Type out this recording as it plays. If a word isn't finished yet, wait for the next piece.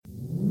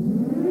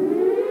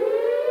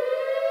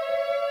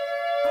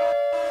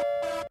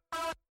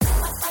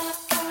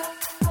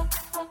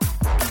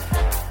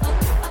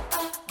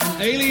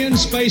alien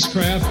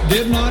spacecraft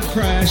did not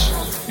crash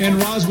in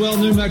Roswell,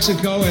 New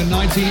Mexico in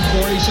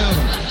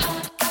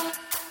 1947.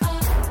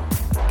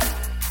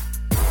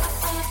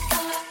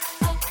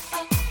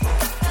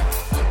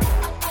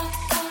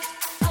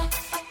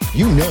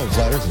 You know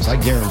flat earthers, I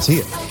guarantee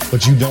it.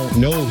 But you don't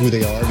know who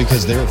they are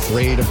because they're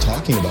afraid of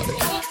talking about it.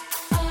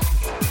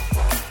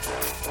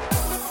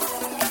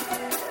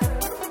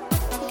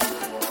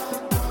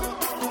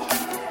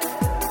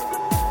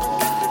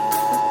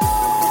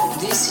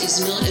 This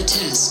is not a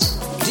test.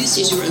 This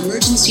is your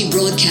emergency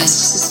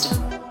broadcast system.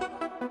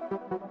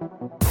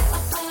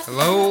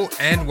 Hello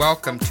and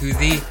welcome to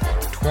the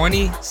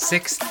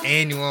 26th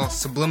annual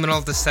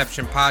Subliminal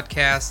Deception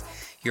Podcast,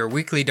 your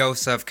weekly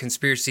dose of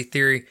conspiracy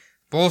theory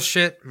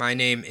bullshit. My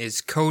name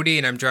is Cody,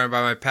 and I'm joined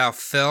by my pal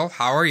Phil.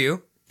 How are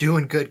you?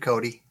 Doing good,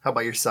 Cody. How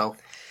about yourself?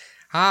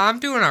 I'm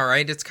doing all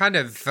right. It's kind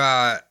of,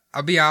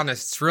 I'll be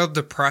honest, it's real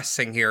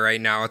depressing here right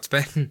now. It's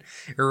been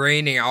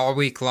raining all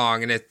week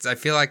long, and I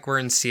feel like we're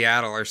in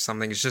Seattle or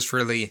something. It's just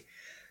really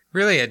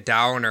a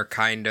downer,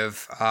 kind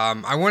of.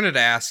 I wanted to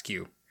ask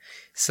you.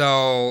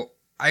 So,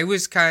 I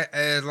was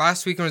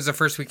last weekend was the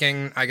first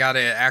weekend I got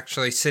to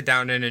actually sit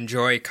down and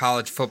enjoy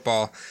college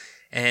football.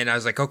 And I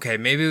was like, okay,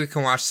 maybe we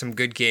can watch some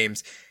good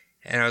games.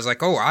 And I was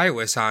like, oh,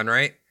 Iowa's on,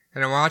 right?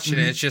 And I'm watching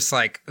it. It's just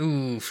like,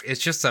 ooh, it's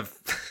just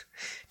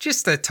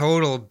a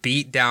total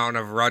beatdown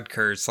of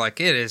Rutgers. Like,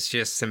 it is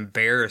just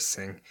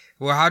embarrassing.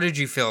 Well, how did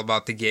you feel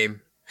about the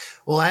game?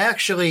 Well, I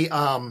actually,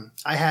 I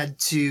had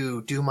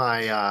to do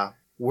my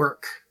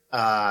work,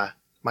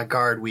 my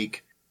guard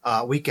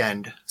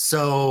weekend.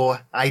 So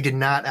I did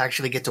not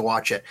actually get to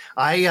watch it.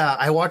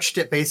 I watched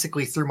it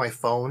basically through my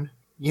phone.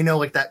 You know,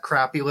 like that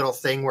crappy little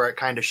thing where it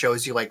kind of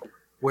shows you like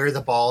where the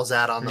ball's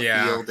at on the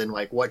field and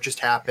like what just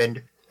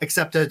happened.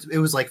 Except that it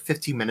was like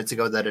 15 minutes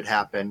ago that it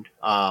happened.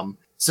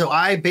 So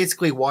I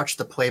basically watched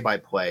the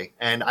play-by-play,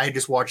 and I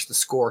just watched the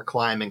score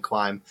climb and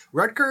climb.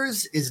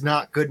 Rutgers is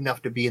not good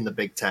enough to be in the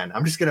Big Ten.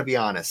 I'm just going to be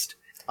honest.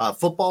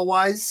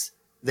 Football-wise,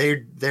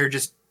 they're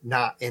just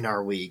not in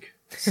our league.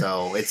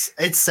 So it's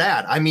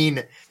sad. I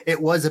mean,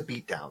 it was a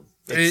beatdown.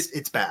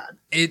 It's bad.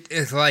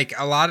 It's like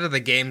a lot of the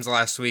games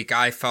last week,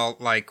 I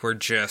felt like were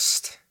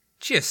just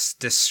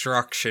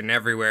destruction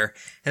everywhere.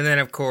 And then,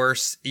 of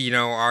course, you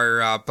know,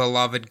 our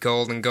beloved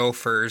Golden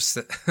Gophers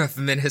of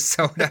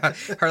Minnesota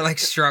are like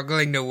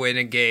struggling to win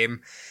a game.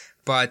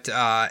 But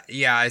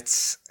yeah,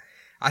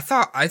 I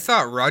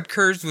thought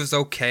Rutgers was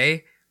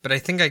okay, but I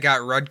think I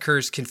got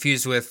Rutgers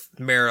confused with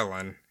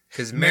Maryland.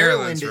 Because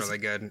Maryland's really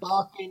good.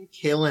 Fucking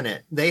killing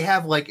it. They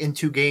have like in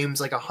 2 games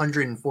like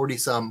 140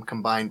 some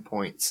combined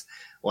points.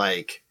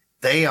 Like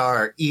they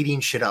are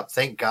eating shit up.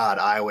 Thank God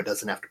Iowa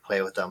doesn't have to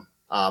play with them.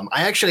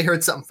 I actually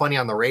heard something funny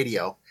on the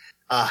radio.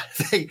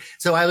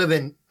 So I live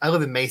in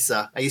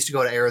Mesa. I used to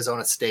go to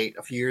Arizona State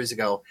a few years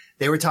ago.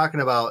 They were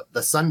talking about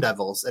the Sun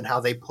Devils and how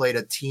they played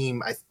a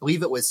team. I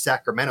believe it was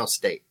Sacramento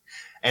State,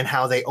 and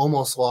how they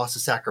almost lost to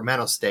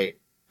Sacramento State.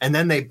 And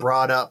then they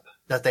brought up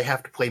that they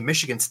have to play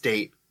Michigan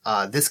State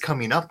this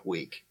coming up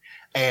week.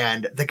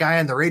 And the guy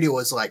on the radio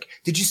was like,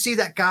 did you see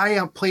that guy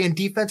playing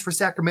defense for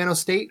Sacramento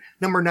State,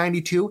 number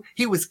 92?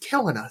 He was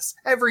killing us.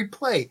 Every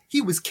play,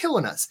 he was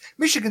killing us.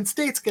 Michigan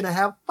State's going to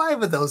have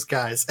 5 of those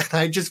guys. And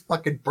I just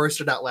fucking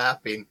bursted out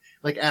laughing,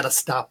 like at a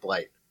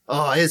stoplight.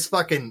 Oh,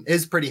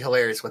 it's pretty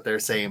hilarious what they're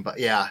saying. But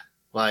yeah,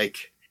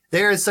 like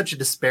there is such a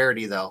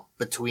disparity though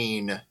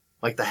between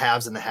like the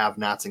haves and the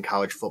have-nots in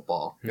college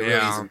football. It really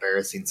is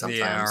embarrassing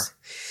sometimes.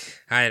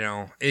 Yeah, I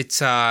know.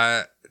 It's,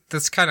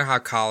 that's kind of how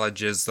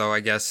college is, though. I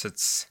guess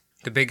it's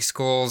the big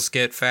schools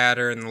get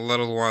fatter and the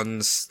little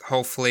ones,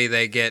 hopefully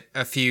they get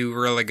a few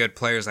really good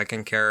players that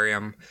can carry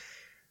them.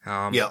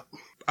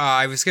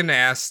 I was going to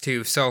ask,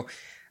 too. So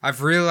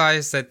I've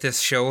realized that this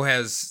show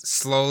has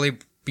slowly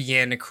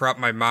began to corrupt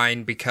my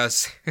mind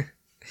because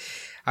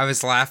I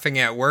was laughing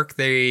at work.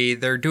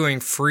 They're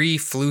doing free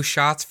flu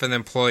shots for the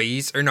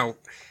employees. Or no,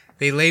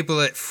 they label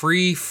it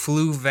free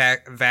flu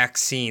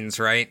vaccines,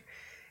 right?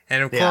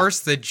 And of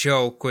course, the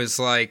joke was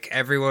like,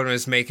 everyone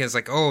was making it's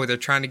like, oh, they're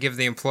trying to give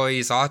the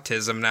employees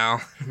autism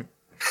now.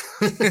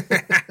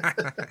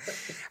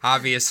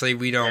 Obviously,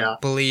 we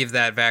don't believe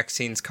that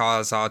vaccines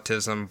cause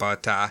autism,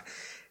 but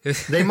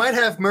they might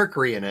have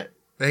mercury in it.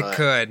 It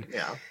could.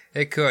 Yeah.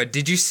 It could.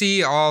 Did you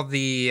see all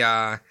the,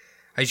 I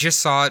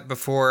just saw it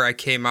before I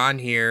came on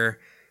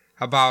here,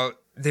 about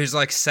there's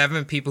like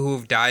 7 people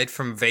who've died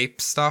from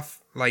vape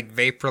stuff, like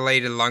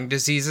vape-related lung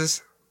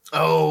diseases.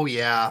 Oh,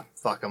 yeah.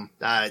 Fuck them.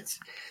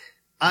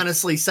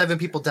 Honestly, 7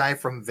 people died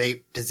from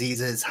vape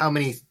diseases. How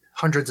many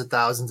hundreds of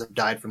thousands have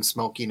died from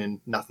smoking and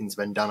nothing's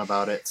been done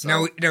about it?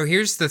 So. No,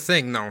 here's the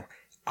thing, though.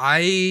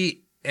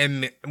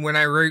 When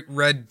I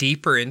read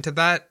deeper into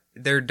that,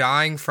 they're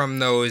dying from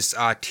those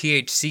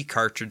THC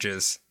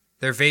cartridges.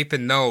 They're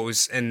vaping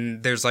those,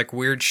 and there's like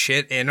weird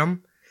shit in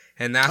them,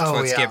 and that's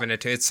what's giving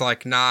it to. It's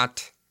like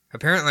not,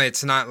 apparently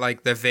it's not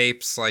like the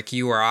vapes like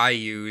you or I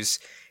use.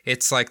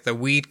 It's like the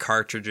weed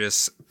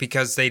cartridges,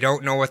 because they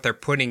don't know what they're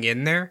putting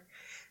in there.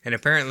 And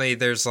apparently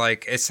there's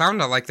like, it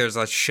sounded like there's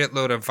a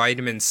shitload of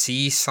vitamin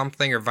C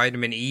something or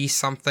vitamin E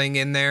something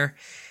in there.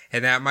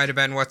 And that might have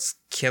been what's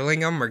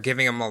killing him or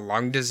giving him a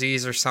lung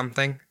disease or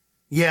something.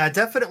 Yeah,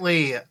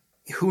 definitely.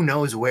 Who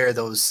knows where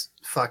those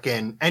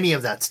fucking any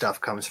of that stuff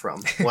comes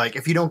from? Like,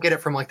 if you don't get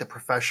it from like the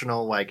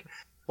professional, like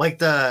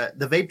the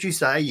vape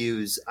juice I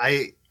use,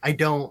 I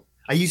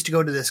used to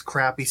go to this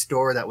crappy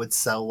store that would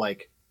sell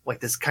like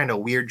this kind of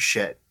weird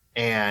shit,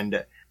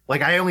 and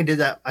like I only did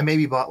that. I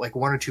maybe bought like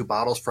 1 or 2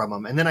 bottles from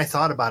them, and then I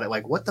thought about it,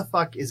 like, what the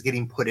fuck is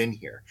getting put in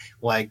here?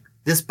 Like,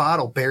 this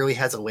bottle barely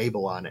has a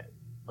label on it.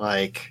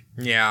 Like,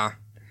 yeah,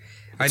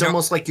 it's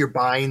almost like you're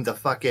buying the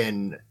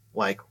fucking,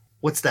 like,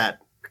 what's that?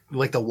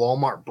 Like the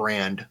Walmart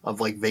brand of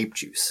like vape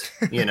juice,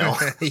 you know?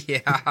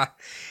 Yeah,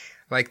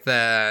 like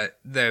the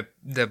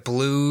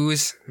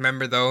blues.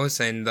 Remember those?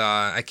 And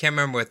I can't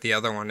remember what the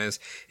other one is.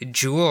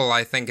 Juul,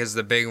 I think, is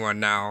the big one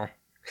now.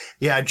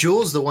 Yeah,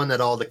 Juul's the one that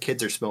all the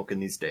kids are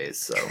smoking these days.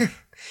 So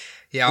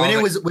yeah,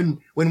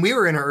 when we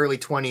were in our early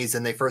 20s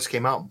and they first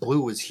came out,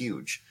 Blue was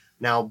huge.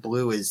 Now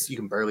Blue is, you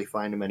can barely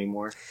find them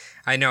anymore.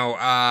 I know.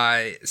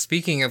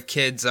 Speaking of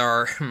kids,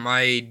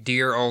 my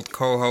dear old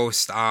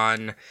co-host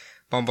on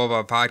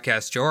Bumblebee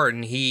Podcast,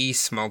 Jordan, he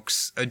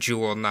smokes a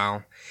Juul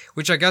now,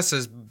 which I guess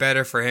is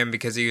better for him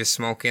because he was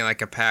smoking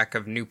like a pack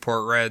of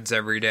Newport Reds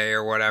every day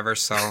or whatever.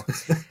 So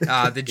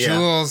the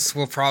Juuls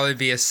will probably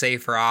be a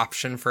safer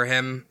option for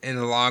him in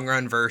the long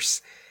run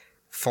versus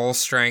full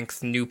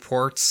strength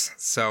Newports.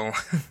 So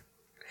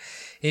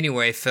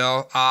anyway,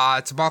 Phil,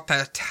 it's about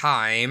that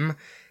time.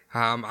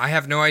 I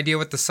have no idea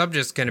what the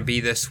subject's going to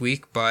be this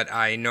week, but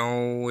I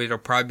know it'll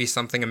probably be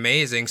something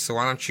amazing. So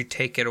why don't you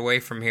take it away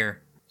from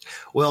here?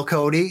 Well,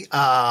 Cody,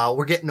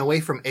 we're getting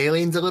away from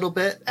aliens a little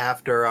bit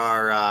after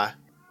our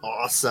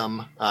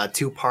awesome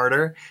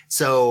 2-parter.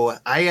 So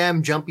I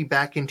am jumping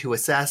back into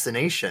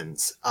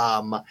assassinations.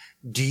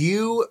 Do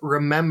you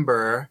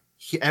remember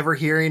ever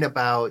hearing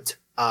about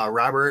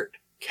Robert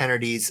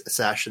Kennedy's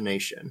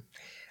assassination?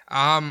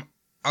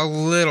 A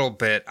little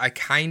bit. I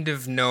kind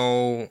of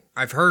know.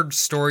 I've heard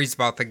stories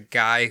about the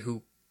guy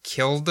who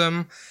killed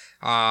him.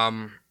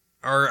 Or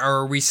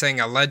are we saying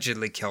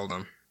allegedly killed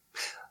him?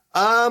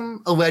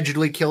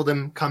 Allegedly killed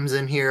him comes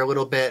in here a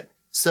little bit.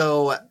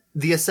 So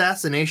the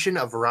assassination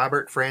of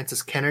Robert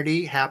Francis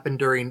Kennedy happened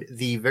during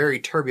the very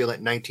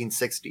turbulent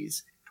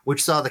 1960s,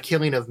 which saw the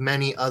killing of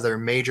many other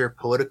major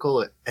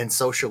political and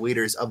social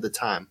leaders of the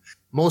time.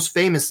 Most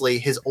famously,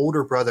 his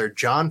older brother,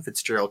 John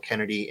Fitzgerald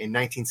Kennedy, in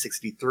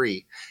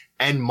 1963,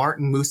 and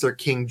Martin Luther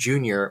King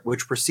Jr.,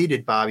 which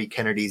preceded Bobby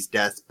Kennedy's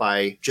death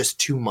by just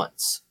 2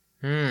 months.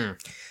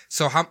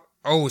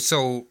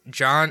 So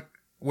John...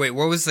 Wait,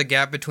 what was the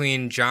gap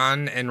between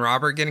John and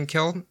Robert getting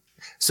killed?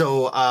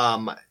 So,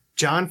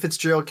 John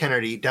Fitzgerald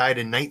Kennedy died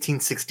in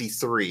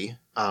 1963,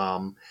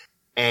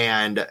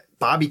 and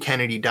Bobby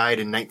Kennedy died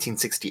in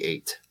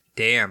 1968.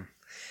 Damn.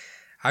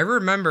 I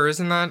remember,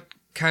 isn't that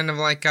kind of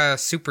like a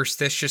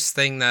superstitious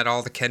thing that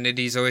all the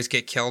Kennedys always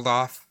get killed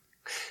off?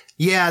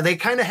 Yeah, they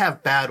kind of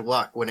have bad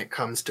luck when it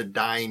comes to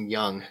dying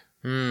young.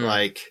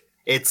 Like,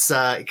 it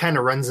kind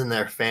of runs in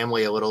their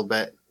family a little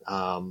bit.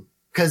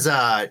 'Cause,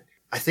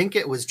 I think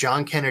it was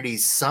John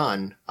Kennedy's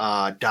son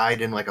died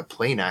in like a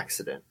plane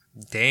accident.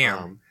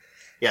 Damn.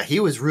 Yeah,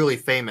 he was really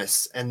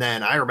famous. And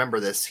then I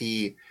remember this.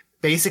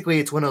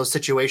 It's one of those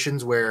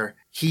situations where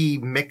he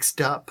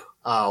mixed up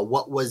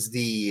what was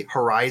the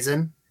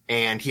horizon,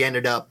 and he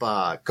ended up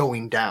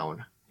going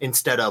down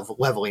instead of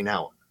leveling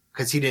out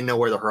because he didn't know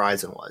where the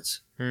horizon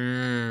was.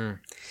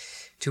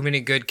 Too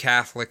many good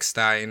Catholics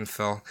dying,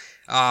 Phil.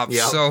 Yep.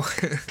 So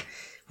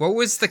what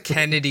was the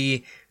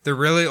Kennedy... The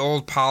really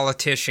old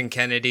politician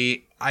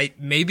Kennedy,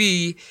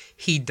 maybe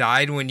he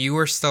died when you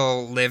were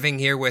still living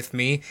here with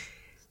me.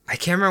 I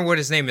can't remember what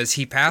his name is.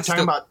 He passed... You're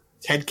talking about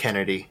Ted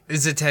Kennedy.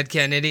 Is it Ted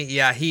Kennedy?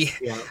 Yeah,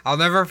 I'll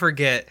never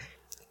forget.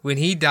 When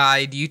he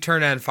died, you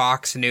turned on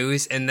Fox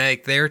News, and they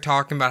were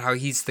talking about how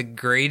he's the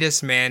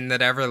greatest man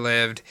that ever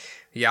lived,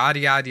 yada,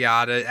 yada,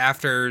 yada,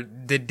 after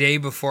the day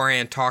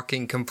beforehand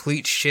talking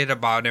complete shit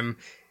about him.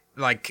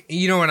 Like,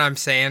 you know what I'm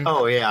saying?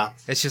 Oh, yeah.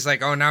 It's just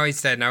like, oh, now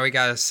he's dead. Now we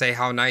gotta say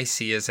how nice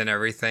he is and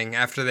everything.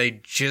 After they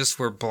just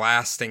were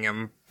blasting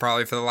him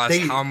probably for the last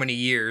how many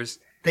years.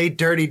 They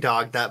dirty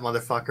dogged that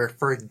motherfucker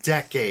for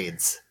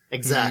decades.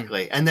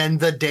 Exactly. And then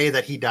the day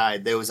that he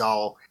died, there was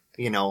all,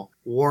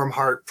 warm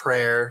heart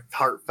prayer,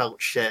 heartfelt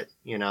shit,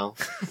 coming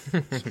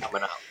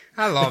out.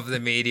 I love the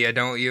media,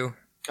 don't you?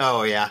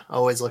 Oh, yeah.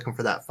 Always looking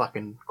for that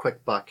fucking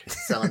quick buck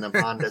selling them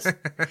Hondas.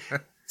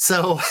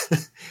 So...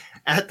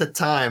 At the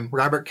time,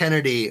 Robert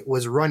Kennedy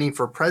was running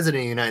for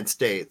president of the United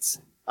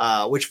States,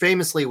 which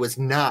famously was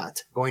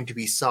not going to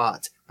be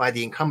sought by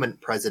the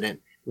incumbent president,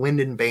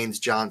 Lyndon Baines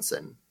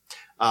Johnson.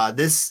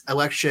 This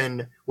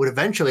election would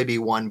eventually be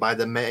won by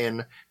the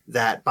man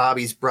that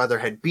Bobby's brother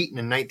had beaten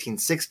in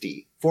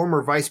 1960,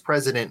 former Vice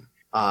President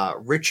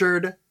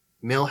Richard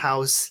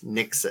Milhous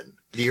Nixon.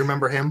 Do you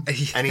remember him?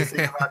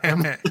 Anything about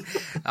him?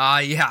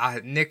 Yeah,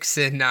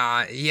 Nixon,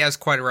 he has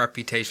quite a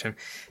reputation.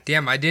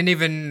 Damn,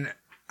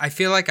 I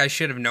feel like I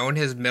should have known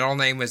his middle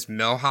name was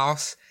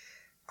Milhouse.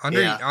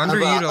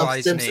 Underutilized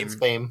of name. Simpsons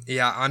fame.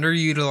 Yeah,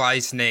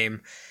 underutilized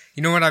name.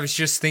 You know what I was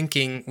just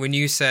thinking when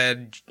you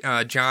said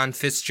John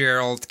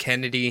Fitzgerald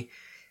Kennedy?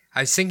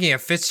 I was thinking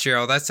of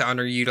Fitzgerald. That's an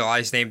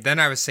underutilized name. Then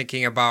I was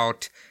thinking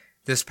about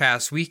this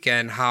past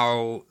weekend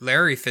how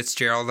Larry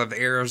Fitzgerald of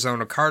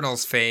Arizona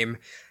Cardinals fame,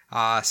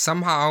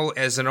 somehow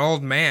as an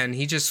old man,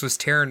 he just was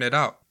tearing it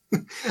up.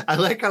 I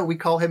like how we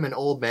call him an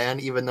old man,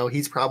 even though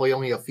he's probably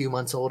only a few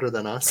months older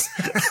than us.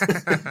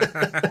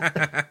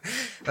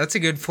 That's a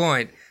good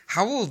point.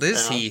 How old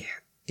is he?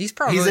 He's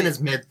in his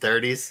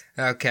mid-30s.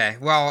 Okay,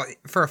 well,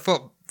 for a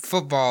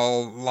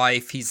football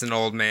life, he's an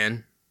old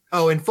man.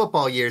 Oh, in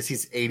football years,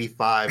 he's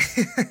 85.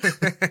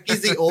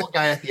 He's the old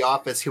guy at the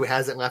office who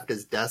hasn't left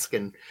his desk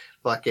in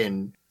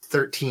fucking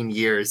 13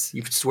 years.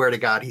 You swear to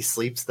God he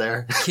sleeps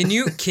there. Can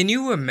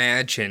you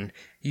imagine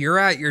you're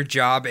at your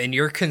job and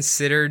you're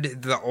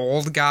considered the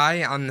old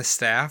guy on the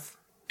staff?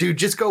 Dude,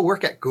 just go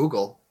work at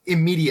Google.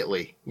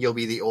 Immediately, you'll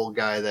be the old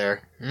guy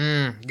there.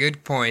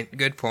 Good point.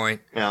 Good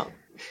point. Yeah.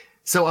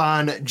 So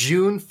on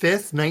June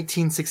 5th,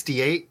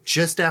 1968,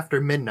 just after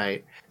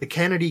midnight, the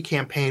Kennedy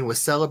campaign was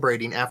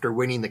celebrating after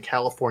winning the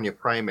California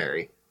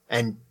primary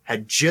and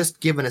had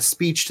just given a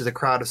speech to the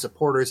crowd of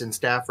supporters and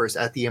staffers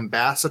at the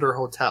Ambassador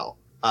Hotel.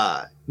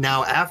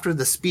 Now, after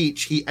the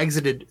speech, he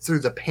exited through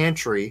the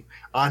pantry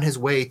on his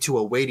way to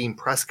a waiting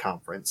press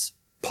conference.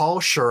 Paul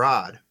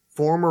Sherrod,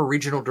 former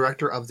regional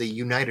director of the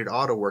United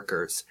Auto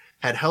Workers,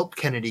 had helped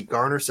Kennedy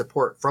garner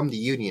support from the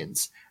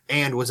unions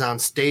and was on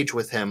stage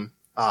with him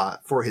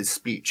for his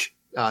speech,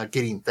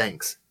 getting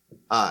thanks.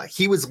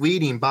 He was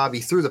leading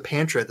Bobby through the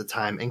pantry at the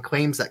time and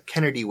claims that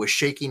Kennedy was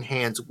shaking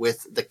hands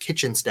with the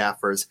kitchen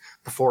staffers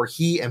before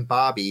he and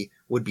Bobby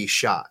would be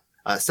shot.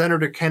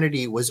 Senator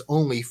Kennedy was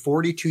only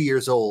 42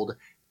 years old,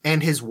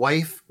 and his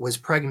wife was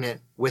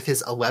pregnant with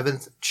his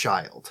 11th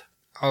child.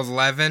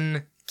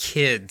 11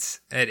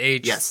 kids at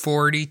age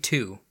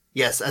 42.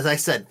 Yes, as I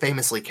said,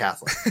 famously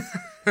Catholic.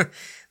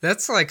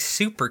 That's like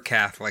super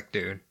Catholic,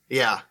 dude.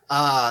 Yeah.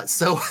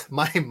 So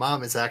my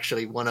mom is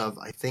actually one of,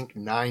 I think,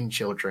 9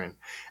 children.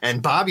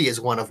 And Bobby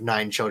is one of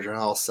 9 children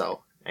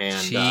also.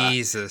 And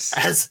Jesus.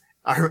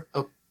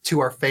 To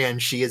our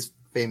fans, she is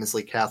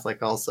famously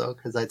Catholic also,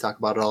 because I talk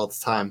about it all the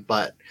time.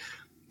 But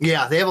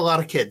yeah, they have a lot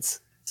of kids.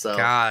 So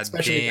God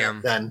especially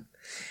damn. Then.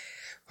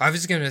 I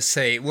was going to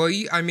say, well,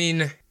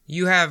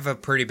 you have a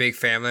pretty big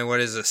family. What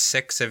is it,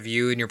 6 of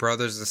you and your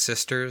brothers and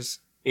sisters?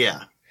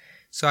 Yeah.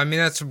 So,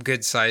 that's a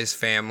good-sized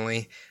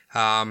family.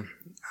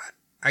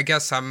 I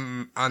guess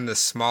I'm on the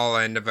small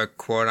end of a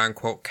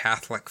quote-unquote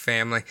Catholic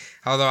family,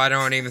 although I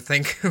don't even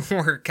think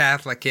we're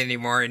Catholic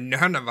anymore, and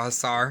none of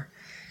us are.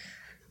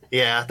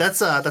 Yeah,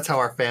 that's how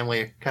our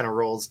family kind of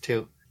rolls,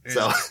 too.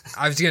 So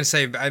I was going to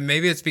say,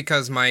 maybe it's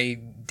because my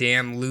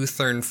damn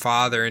Lutheran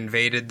father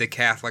invaded the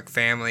Catholic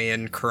family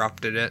and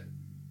corrupted it.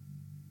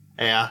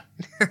 Yeah,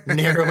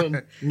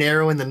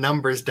 narrowing the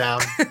numbers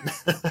down.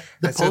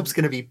 The Pope's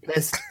gonna be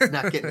pissed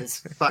not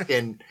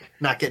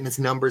getting his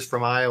numbers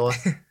from Iowa.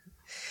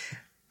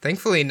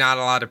 Thankfully, not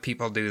a lot of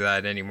people do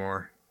that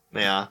anymore.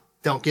 Yeah,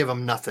 don't give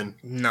him nothing.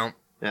 No.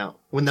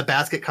 When the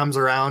basket comes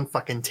around,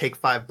 fucking take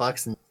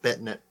 $5 and spit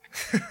in it.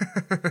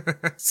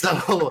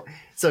 So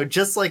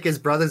just like his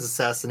brother's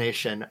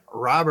assassination,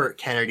 Robert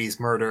Kennedy's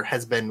murder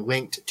has been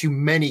linked to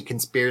many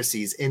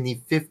conspiracies in the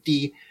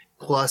 50+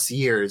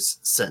 years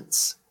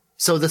since.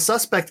 So the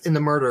suspect in the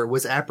murder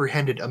was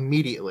apprehended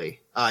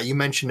immediately. You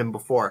mentioned him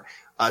before.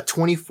 A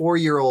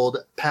 24-year-old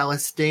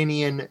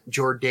Palestinian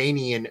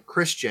Jordanian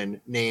Christian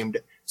named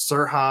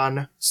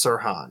Sirhan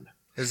Sirhan.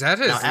 Is that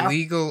his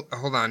legal...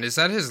 Hold on. Is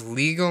that his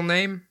legal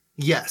name?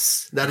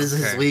 Yes, that is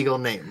his legal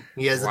name.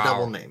 He has a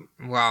double name.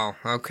 Wow,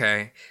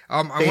 okay.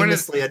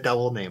 Famously a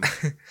double name.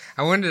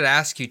 I wanted to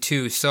ask you,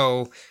 too.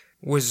 So,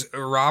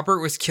 Robert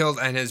was killed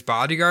and his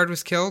bodyguard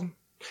was killed?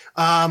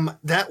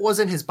 That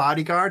wasn't his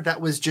bodyguard.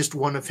 That was just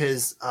one of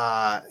his,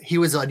 he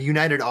was a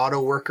United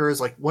Auto Workers,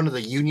 like one of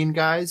the union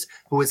guys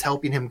who was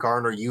helping him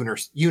garner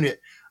union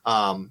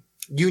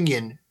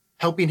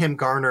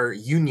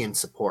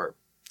support.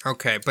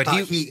 Okay, but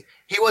he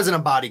wasn't a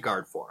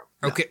bodyguard for him.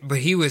 No. Okay, but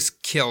he was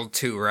killed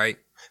too, right?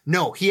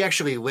 No, he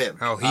actually lived.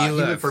 Oh, he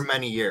lived for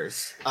many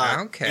years.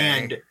 Okay.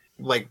 And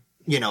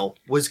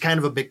was kind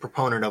of a big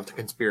proponent of the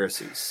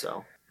conspiracies,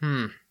 so.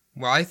 Well,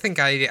 I think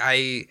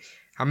I'm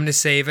going to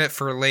save it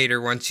for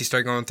later once you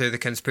start going through the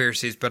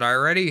conspiracies, but I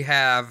already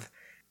have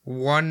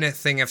one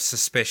thing of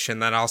suspicion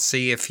that I'll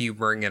see if you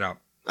bring it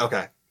up.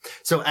 Okay.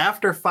 So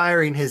after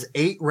firing his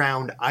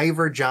 8-round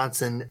Iver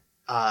Johnson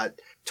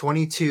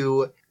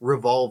 22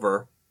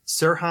 revolver,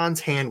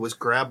 Sirhan's hand was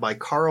grabbed by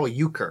Carl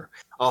Euchre,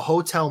 a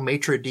hotel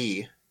maitre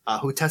d',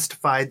 who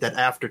testified that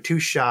after 2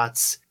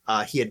 shots,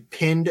 he had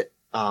pinned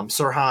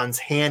Sirhan's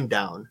hand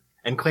down,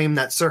 and claimed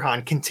that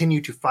Sirhan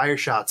continued to fire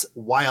shots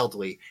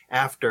wildly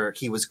after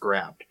he was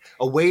grabbed.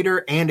 A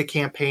waiter and a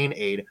campaign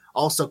aide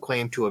also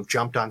claimed to have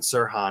jumped on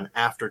Sirhan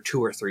after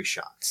 2 or 3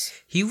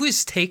 shots. He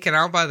was taken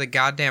out by the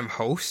goddamn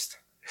host?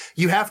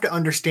 You have to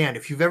understand,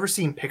 if you've ever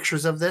seen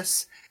pictures of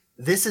this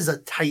is a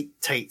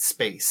tight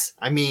space.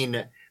 I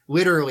mean,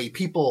 literally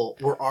people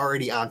were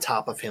already on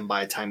top of him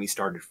by the time he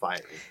started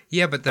firing.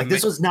 Yeah, but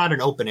this was not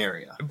an open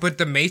area. But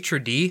the maitre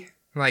d',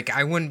 like,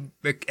 I wouldn't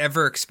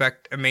ever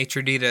expect a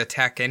maitre d' to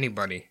attack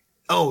anybody.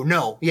 Oh,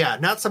 no. Yeah,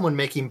 not someone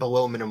making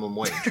below minimum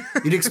wage.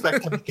 You'd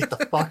expect him to get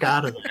the fuck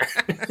out of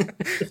there.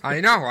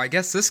 I know. I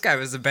guess this guy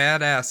was a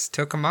badass.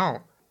 Took him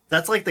out.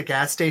 That's like the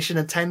gas station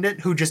attendant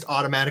who just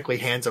automatically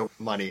hands over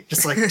money.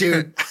 Just like,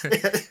 dude,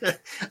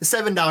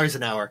 $7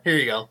 an hour. Here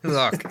you go.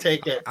 Look,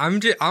 take it.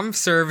 I'm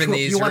serving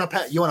these. You want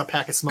a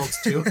pack of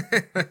smokes too?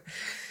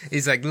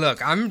 He's like,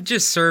 look, I'm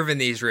just serving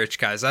these rich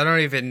guys. I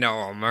don't even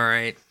know them. All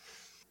right.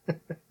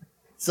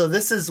 So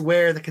this is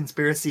where the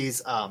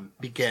conspiracies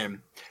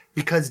begin,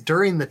 because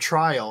during the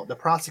trial, the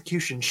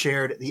prosecution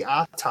shared the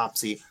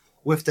autopsy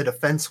with the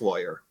defense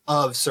lawyer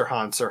of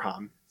Sirhan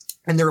Sirhan,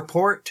 and the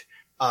report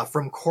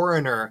from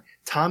coroner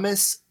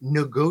Thomas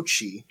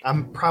Noguchi,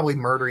 I'm probably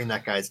murdering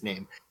that guy's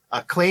name,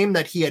 claimed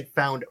that he had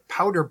found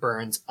powder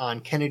burns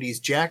on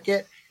Kennedy's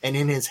jacket and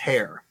in his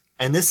hair.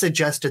 And this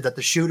suggested that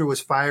the shooter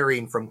was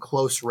firing from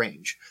close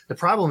range. The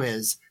problem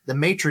is, the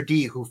maitre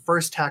d' who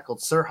first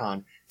tackled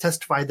Sirhan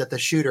testified that the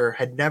shooter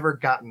had never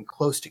gotten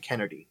close to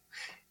Kennedy.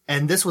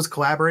 And this was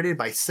corroborated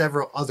by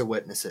several other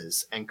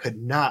witnesses and could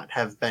not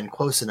have been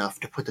close enough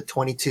to put the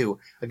 .22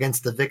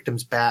 against the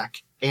victim's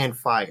back and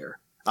fire.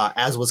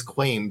 As was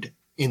claimed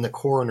in the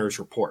coroner's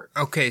report.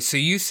 Okay, so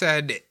you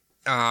said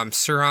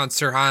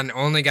Sirhan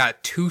only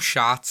got 2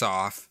 shots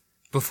off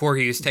before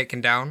he was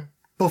taken down?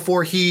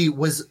 Before he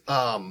was,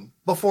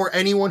 before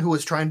anyone who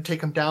was trying to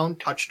take him down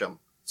touched him.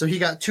 So he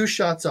got 2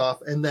 shots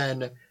off and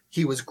then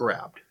he was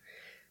grabbed.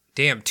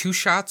 Damn, 2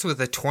 shots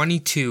with a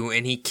 .22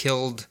 and he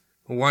killed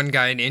one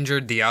guy and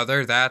injured the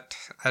other. That,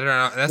 I don't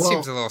know. That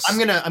seems a little. I'm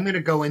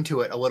gonna go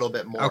into it a little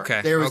bit more.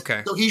 Okay.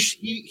 Okay. So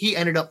he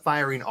ended up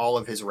firing all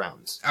of his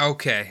rounds.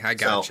 Okay, I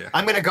gotcha. So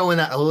I'm gonna go in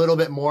that a little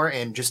bit more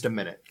in just a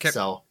minute. Okay.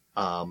 So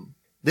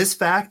this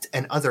fact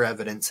and other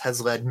evidence has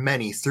led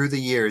many through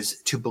the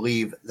years to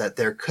believe that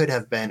there could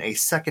have been a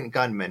second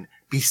gunman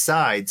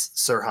besides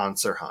Sirhan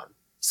Sirhan.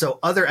 So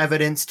other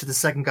evidence to the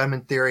second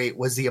gunman theory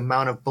was the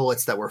amount of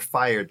bullets that were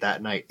fired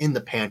that night in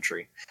the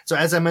pantry. So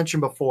as I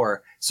mentioned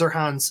before,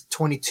 Sirhan's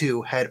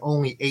 .22 had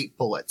only 8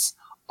 bullets,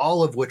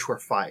 all of which were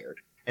fired.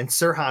 And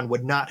Sirhan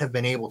would not have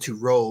been able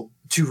to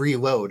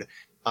reload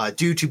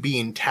due to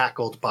being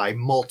tackled by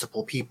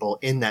multiple people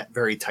in that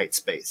very tight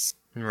space.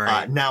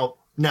 Right.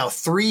 Now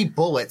 3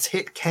 bullets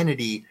hit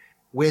Kennedy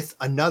with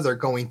another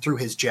going through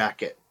his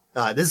jacket.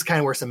 This is kind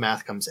of where some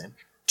math comes in.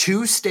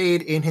 2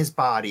 stayed in his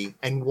body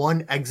and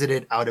 1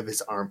 exited out of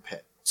his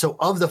armpit. So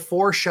of the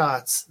 4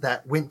 shots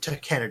that went to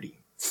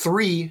Kennedy,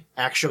 3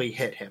 actually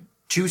hit him.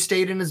 2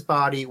 stayed in his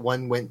body,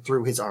 1 went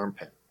through his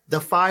armpit. The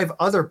 5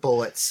 other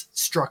bullets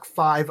struck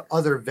 5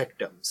 other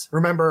victims.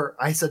 Remember,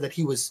 I said that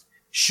he was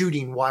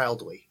shooting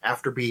wildly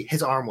after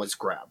his arm was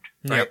grabbed,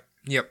 right?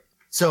 Yep.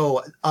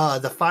 So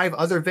the 5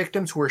 other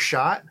victims who were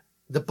shot,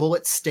 the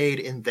bullets stayed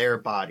in their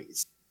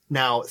bodies.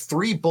 Now,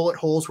 3 bullet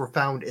holes were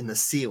found in the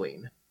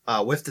ceiling,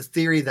 with the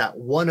theory that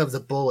one of the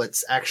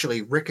bullets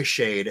actually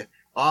ricocheted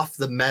off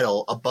the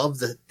metal above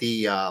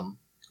the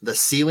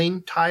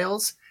ceiling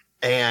tiles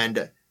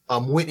and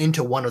went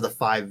into one of the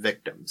 5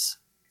 victims.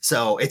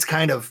 So it's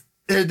kind of,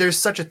 there's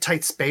such a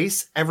tight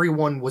space.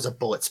 Everyone was a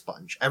bullet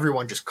sponge.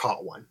 Everyone just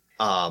caught one.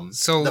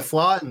 So the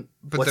flaw,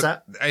 what's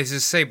that? I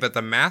just say, but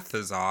the math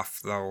is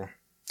off though.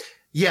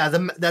 Yeah,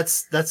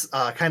 that's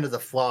kind of the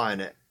flaw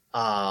in it.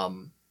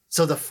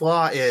 So the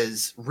flaw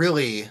is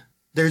really,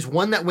 there's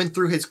one that went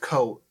through his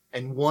coat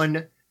and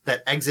one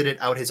that exited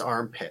out his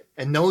armpit.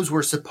 And those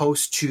were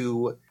supposed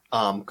to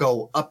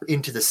go up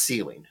into the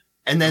ceiling.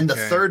 And then the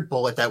third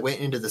bullet that went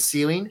into the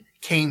ceiling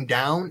came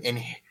down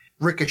and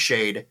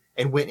ricocheted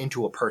and went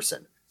into a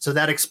person. So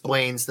that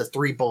explains the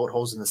 3 bullet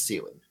holes in the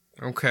ceiling.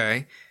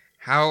 Okay.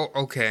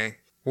 Okay.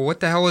 Well,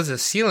 what the hell was the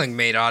ceiling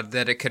made out of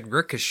that it could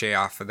ricochet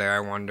off of there, I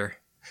wonder?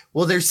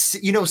 Well, there's,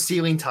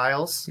 ceiling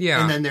tiles.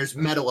 Yeah. And then there's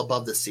metal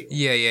above the ceiling.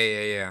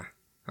 Yeah.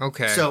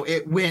 Okay. So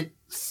it went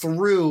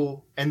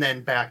through and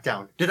then back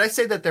down. Did I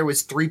say that there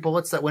was 3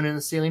 bullets that went in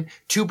the ceiling?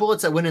 2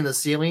 bullets that went in the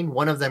ceiling,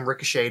 one of them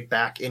ricocheted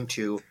back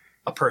into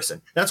a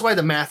person. That's why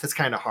the math is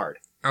kind of hard.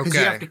 Because you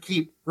have to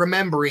keep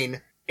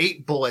remembering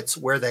 8 bullets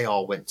where they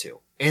all went to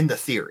in the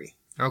theory.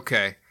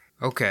 Okay.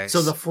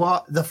 So the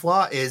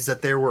flaw is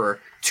that there were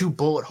 2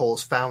 bullet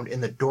holes found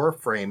in the door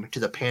frame to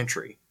the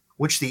pantry,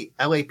 which the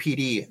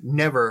LAPD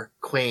never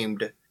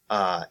claimed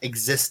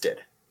existed,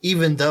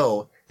 even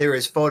though there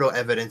is photo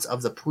evidence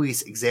of the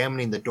police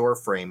examining the door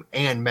frame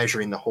and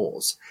measuring the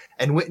holes.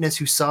 And witness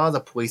who saw the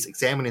police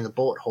examining the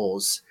bullet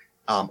holes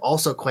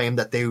also claimed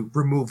that they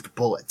removed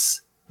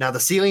bullets. Now, the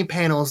ceiling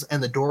panels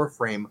and the door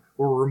frame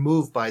were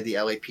removed by the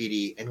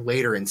LAPD and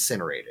later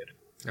incinerated,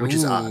 which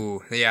is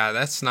odd. Yeah,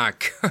 that's not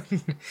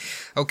good.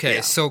 Okay,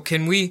 yeah. So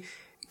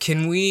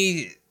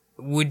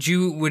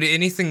would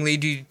anything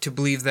lead you to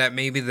believe that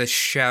maybe the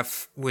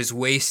chef was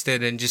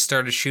wasted and just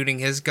started shooting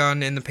his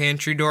gun in the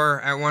pantry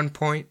door at one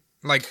point,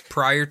 like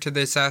prior to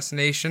the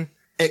assassination?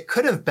 It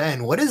could have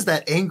been. What is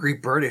that angry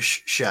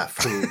British chef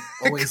who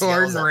always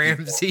Gordon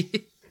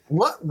Ramsay?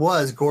 What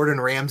was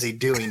Gordon Ramsay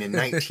doing in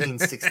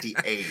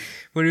 1968?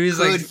 When he was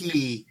Could like,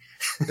 he?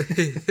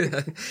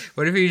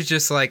 what if he was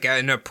just like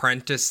an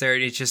apprentice there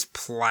and he just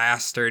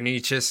plastered and he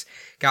just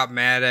got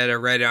mad at a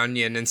red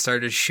onion and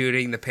started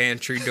shooting the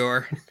pantry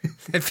door?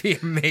 That'd be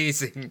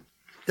amazing.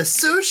 The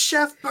sous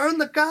chef burned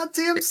the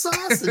goddamn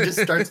sauce and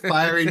just starts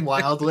firing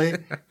wildly.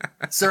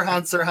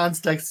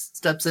 Sirhan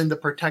steps in to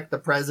protect the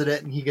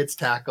president and he gets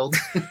tackled.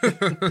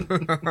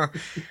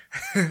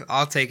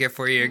 I'll take it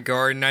for you,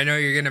 Gordon. I know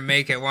you're going to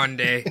make it one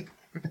day.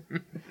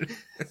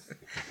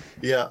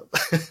 Yeah.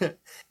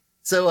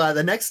 So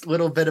the next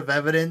little bit of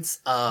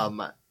evidence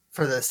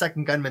for the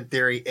second gunman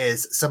theory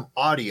is some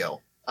audio.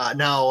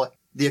 Now,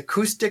 the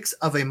acoustics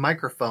of a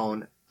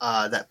microphone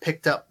that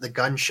picked up the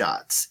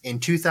gunshots in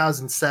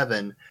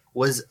 2007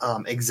 was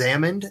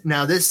examined.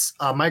 Now, this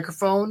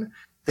microphone,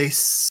 they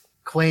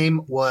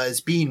claim,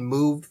 was being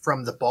moved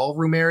from the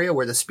ballroom area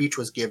where the speech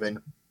was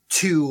given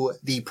to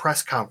the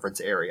press conference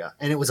area,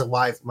 and it was a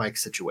live mic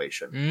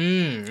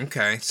situation.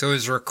 Okay, so it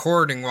was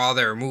recording while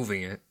they were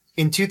moving it.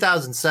 In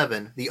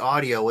 2007, the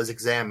audio was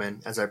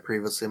examined, as I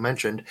previously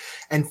mentioned,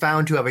 and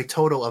found to have a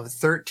total of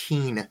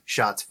 13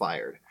 shots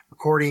fired,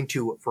 according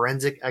to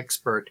forensic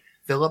expert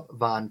Philip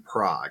von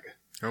Prague.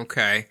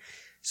 Okay,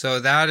 so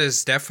that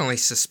is definitely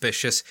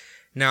suspicious.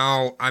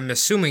 Now, I'm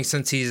assuming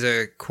since he's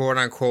a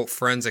quote-unquote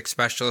forensic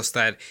specialist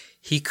that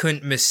he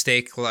couldn't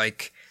mistake,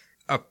 like,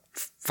 a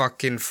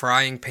fucking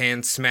frying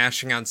pan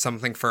smashing on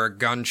something for a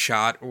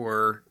gunshot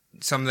or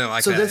something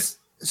like that.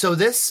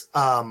 This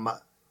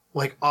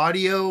like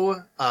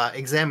audio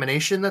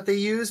examination that they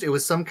used, it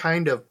was some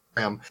kind of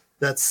program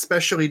that's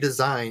specially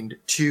designed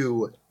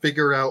to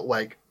figure out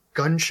like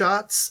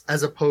gunshots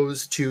as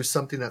opposed to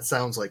something that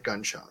sounds like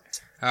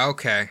gunshots.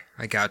 Okay,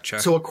 I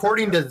gotcha. So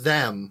according to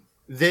them,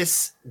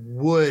 this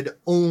would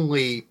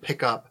only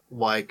pick up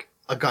like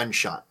a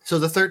gunshot. So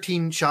the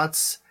 13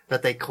 shots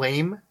that they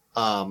claim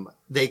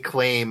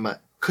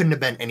couldn't have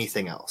been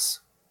anything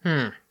else.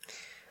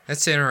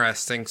 That's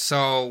interesting.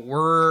 So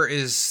where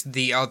is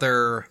the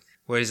other...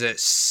 What is it?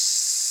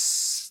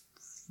 6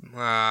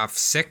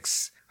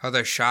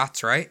 other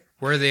shots, right?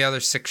 Where are the other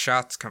 6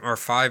 shots or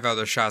 5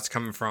 other shots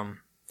coming from?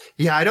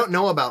 Yeah, I don't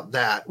know about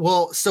that.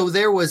 Well, so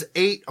there was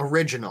 8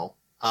 original.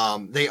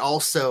 They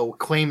also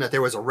claim that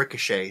there was a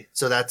ricochet,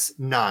 so that's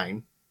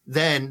 9.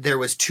 Then there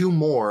was 2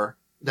 more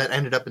that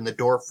ended up in the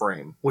door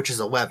frame, which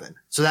is 11.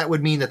 So that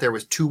would mean that there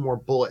was 2 more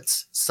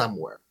bullets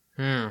somewhere.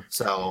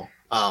 So,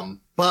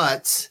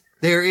 but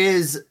there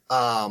is,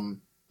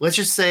 let's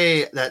just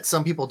say that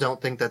some people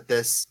don't think that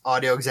this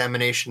audio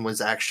examination was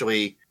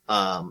actually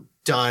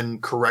done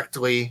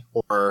correctly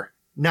or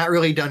not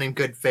really done in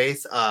good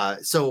faith.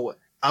 So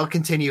I'll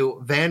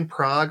continue. Van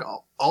Prague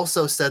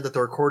also said that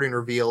the recording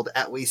revealed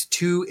at least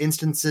 2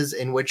 instances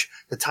in which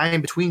the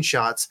time between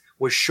shots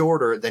was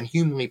shorter than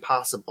humanly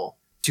possible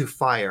to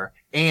fire,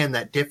 and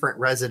that different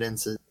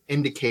residences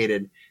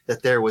indicated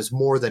that there was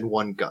more than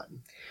one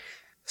gun.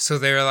 So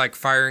they were like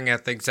firing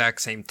at the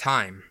exact same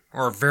time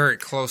or very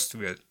close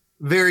to it.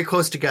 Very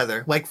close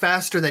together, like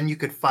faster than you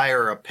could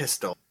fire a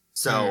pistol.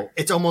 So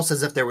it's almost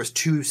as if there was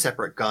 2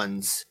 separate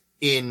guns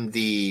in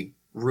the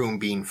room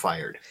being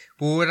fired.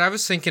 Well, what I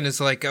was thinking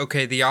is like,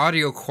 okay, the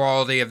audio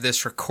quality of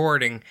this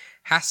recording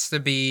has to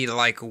be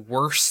like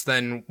worse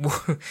than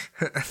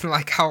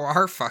like how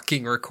our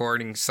fucking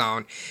recordings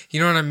sound. You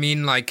know what I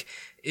mean? Like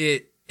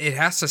it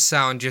has to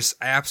sound just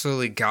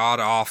absolutely god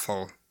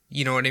awful.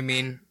 You know what I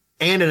mean?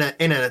 And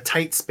in a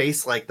tight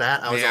space like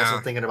that, I was also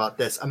thinking about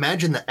this.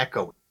 Imagine the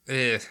echo.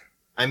 Ugh.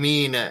 I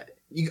mean,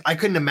 I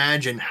couldn't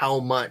imagine how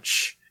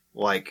much,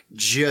 like,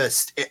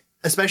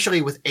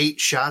 especially with 8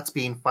 shots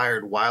being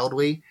fired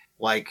wildly,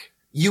 like,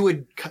 you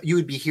would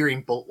be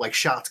hearing like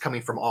shots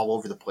coming from all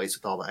over the place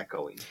with all the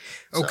echoing.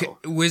 Okay,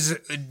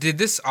 so. Did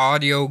this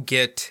audio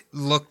get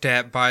looked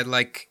at by,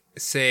 like,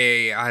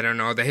 say, I don't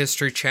know, the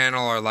History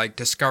Channel or like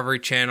Discovery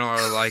Channel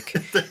or like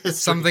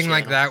something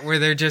like that, where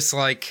they're just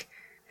like,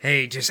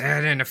 hey, just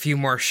add in a few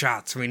more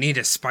shots. We need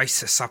to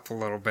spice this up a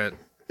little bit.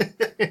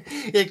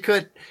 It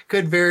could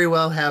very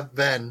well have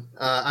been.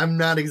 I'm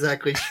not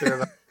exactly sure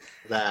about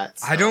that.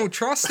 So. I don't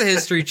trust the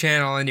History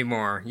Channel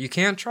anymore. You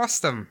can't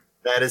trust them.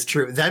 That is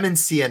true. Them and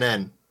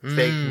CNN.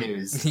 Fake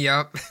news.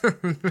 Yep.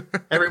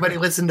 Everybody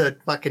listen to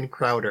fucking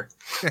Crowder.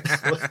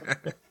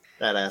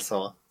 That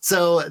asshole.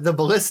 So the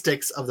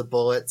ballistics of the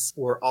bullets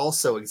were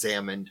also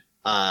examined.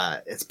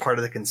 It's part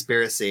of the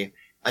conspiracy.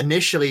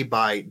 Initially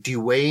by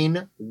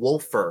Duane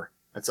Wolfer.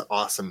 That's an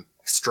awesome,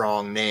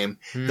 strong name.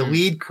 The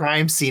lead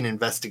crime scene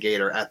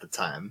investigator at the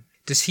time.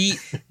 Does he,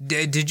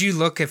 did you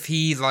look if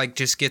he like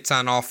just gets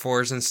on all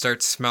fours and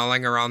starts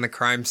smelling around the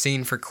crime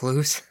scene for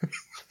clues?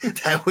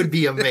 That would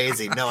be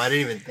amazing. No, I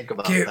didn't even think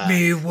about that. Get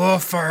me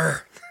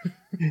Wolfer.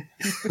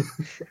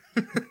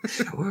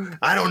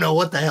 I don't know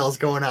what the hell's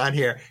going on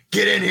here.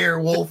 Get in here,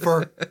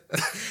 Wolfer.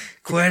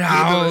 Quit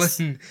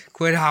howling.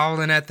 Quit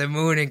howling at the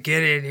moon and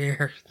get in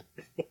here.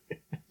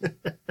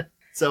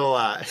 So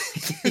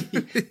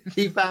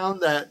he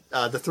found that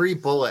the 3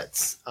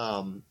 bullets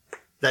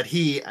that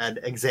he had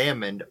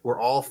examined were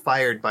all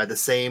fired by the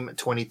same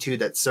 22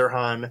 that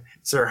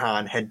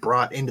Sirhan had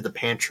brought into the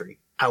pantry.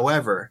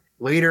 However,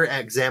 later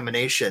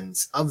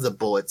examinations of the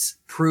bullets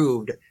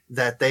proved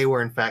that they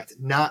were in fact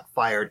not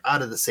fired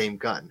out of the same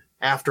gun.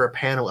 After a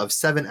panel of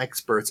 7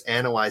 experts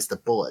analyzed the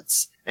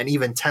bullets and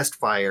even test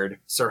fired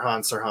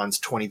Sirhan's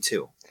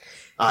 22.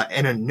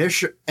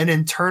 An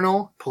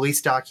internal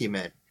police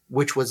document,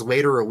 which was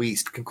later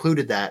released,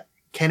 concluded that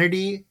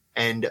Kennedy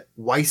and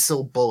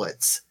Weissel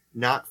bullets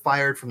not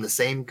fired from the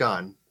same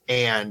gun,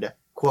 and,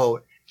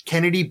 quote,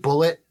 Kennedy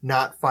bullet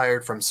not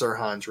fired from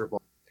Sirhan's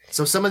revolver.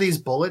 So some of these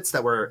bullets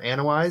that were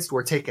analyzed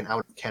were taken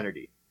out of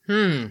Kennedy.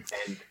 And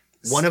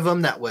one of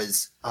them that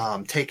was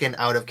taken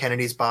out of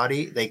Kennedy's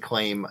body, they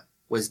claim,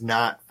 was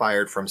not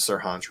fired from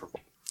Sirhan's revolver.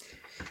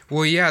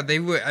 Well, yeah, they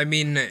would. I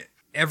mean,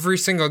 every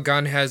single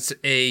gun has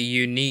a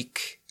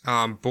unique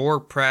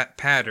bore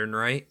pattern,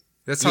 right?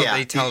 That's how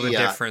they tell the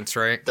difference,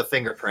 right? The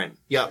fingerprint.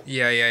 Yep.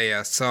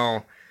 Yeah.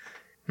 So,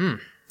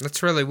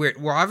 that's really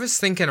weird. Well, I was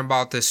thinking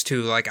about this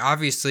too. Like,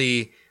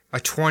 obviously, a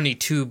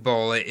 22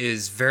 bullet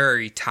is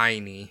very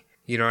tiny.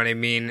 You know what I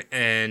mean?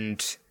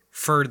 And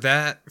for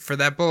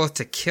that bullet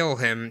to kill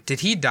him, did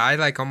he die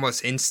like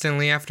almost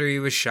instantly after he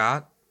was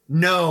shot?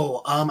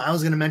 No. I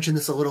was going to mention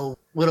this a little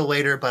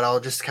later, but I'll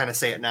just kind of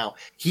say it now.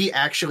 He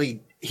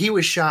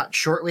was shot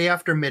shortly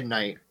after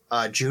midnight,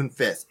 June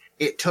 5th.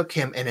 It took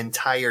him an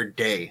entire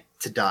day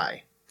to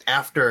die.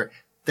 After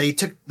they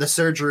took the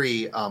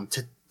surgery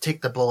to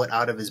take the bullet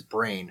out of his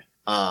brain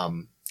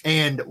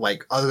and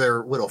like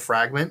other little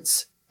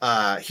fragments,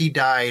 he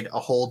died a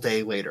whole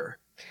day later.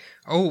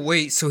 Oh,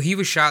 wait, so he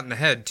was shot in the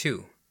head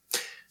too?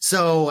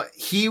 So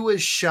he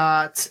was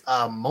shot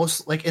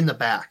most like in the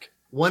back.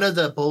 One of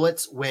the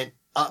bullets went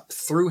up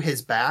through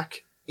his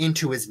back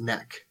into his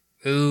neck.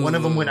 Ooh. One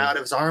of them went out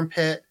of his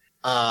armpit.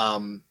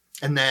 And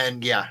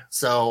then, yeah,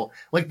 so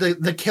like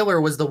the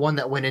killer was the one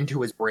that went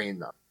into his brain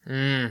though.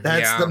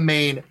 That's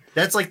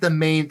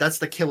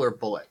the killer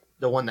bullet,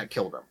 the one that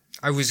killed him.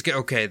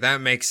 Okay,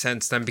 that makes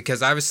sense then,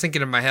 because I was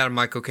thinking in my head, I'm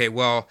like, okay,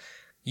 well,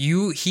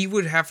 he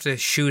would have to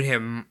shoot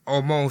him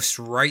almost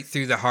right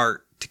through the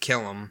heart to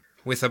kill him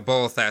with a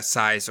bullet that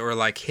size, or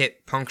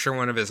like puncture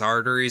one of his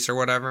arteries or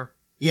whatever.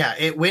 Yeah,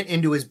 it went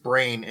into his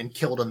brain and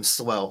killed him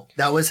slow.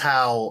 That was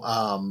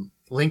how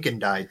Lincoln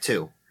died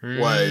too.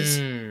 Was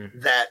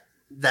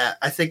that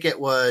I think it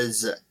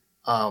was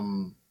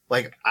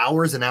like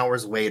hours and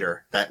hours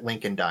later that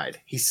Lincoln died.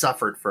 He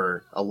suffered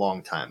for a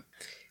long time.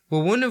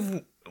 Well,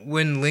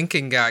 when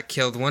Lincoln got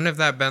killed, wouldn't have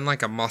that been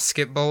like a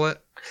musket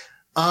bullet?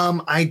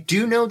 I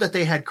do know that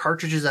they had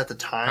cartridges at the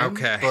time.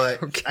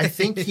 But I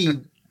think he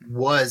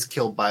was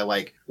killed by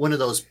like one of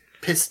those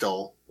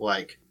pistol,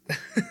 like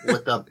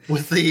with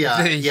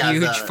the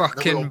huge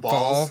fucking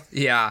ball.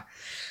 Yeah,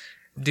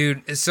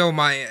 dude. So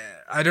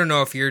I don't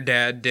know if your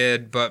dad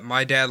did, but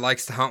my dad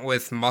likes to hunt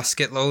with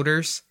musket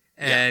loaders.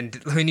 And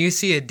when you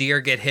see a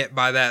deer get hit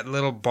by that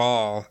little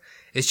ball,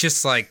 it's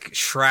just like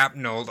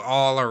shrapnel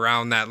all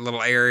around that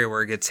little area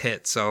where it gets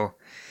hit. So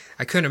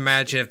I couldn't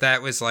imagine if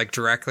that was like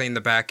directly in the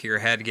back of your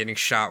head getting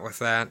shot with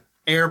that.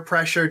 Air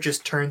pressure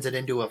just turns it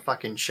into a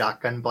fucking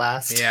shotgun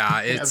blast.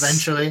 Yeah,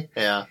 eventually.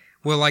 Yeah.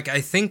 Well, like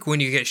I think when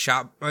you get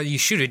shot, you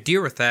shoot a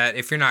deer with that.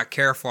 If you're not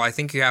careful, I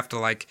think you have to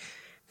like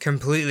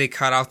completely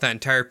cut out that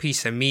entire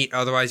piece of meat.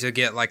 Otherwise, you'll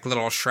get like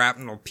little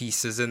shrapnel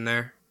pieces in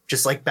there.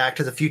 Just like Back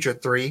to the Future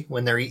 3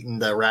 when they're eating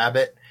the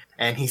rabbit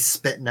and he's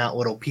spitting out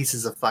little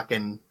pieces of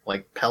fucking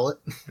like pellet.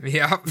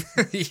 Yep.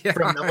 Yeah.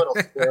 From the little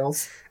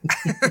squirrels.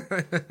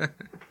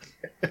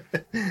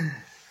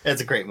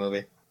 It's a great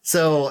movie.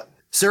 So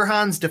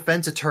Sirhan's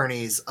defense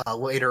attorneys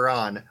later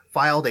on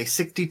filed a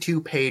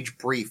 62-page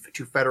brief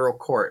to federal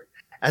court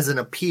as an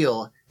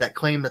appeal that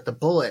claimed that the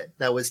bullet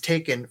that was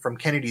taken from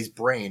Kennedy's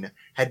brain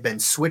had been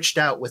switched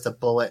out with a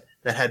bullet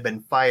that had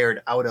been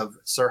fired out of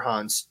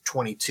Sirhan's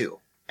 22.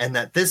 And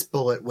that this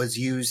bullet was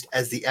used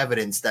as the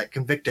evidence that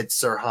convicted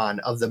Sirhan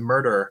of the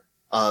murder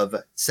of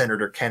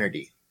Senator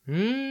Kennedy.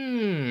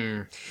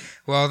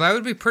 Well, that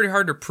would be pretty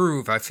hard to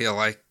prove, I feel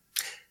like.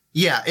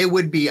 Yeah, it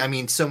would be, I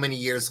mean, so many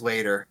years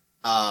later.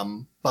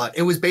 But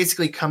it was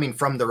basically coming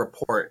from the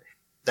report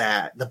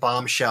that the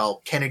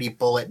bombshell Kennedy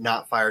bullet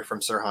not fired from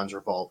Sirhan's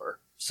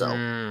revolver.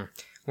 So,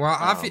 well,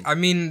 I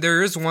mean,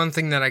 there is one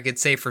thing that I could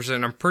say for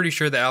certain. I'm pretty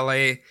sure the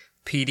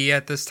LAPD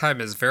at this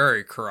time is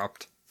very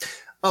corrupt.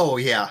 Oh,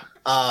 yeah.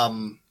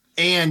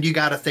 And you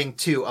got to think,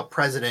 too, a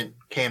president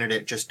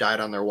candidate just died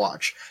on their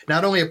watch.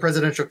 Not only a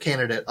presidential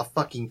candidate, a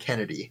fucking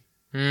Kennedy.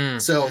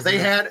 So they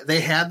had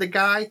the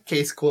guy,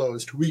 case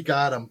closed. We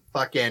got him.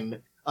 Fucking,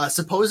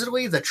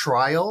 supposedly the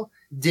trial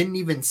didn't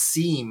even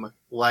seem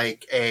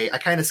like I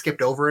kind of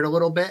skipped over it a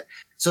little bit.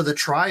 So the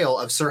trial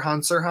of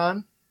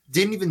Sirhan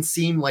didn't even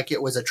seem like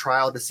it was a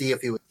trial to see if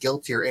he was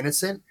guilty or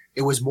innocent.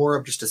 It was more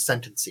of just a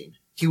sentencing.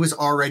 He was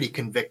already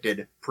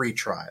convicted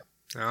pre-trial.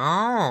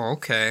 Oh,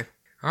 okay.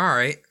 All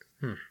right.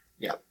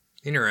 Yep.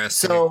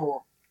 Interesting.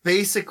 So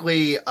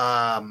basically,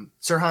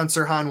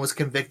 Sirhan was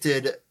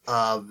convicted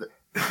of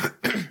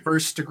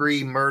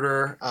first-degree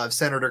murder of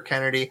Senator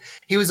Kennedy.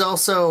 He was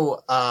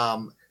also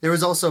There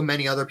was also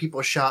many other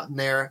people shot in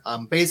there.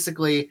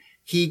 Basically,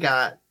 he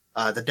got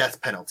the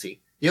death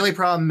penalty. The only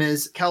problem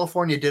is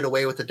California did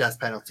away with the death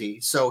penalty,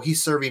 so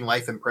he's serving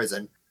life in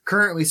prison.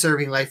 Currently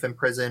serving life in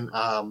prison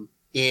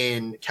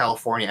in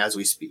California as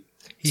we speak.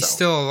 He's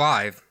still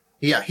alive.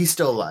 Yeah, he's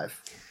still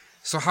alive.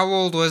 So how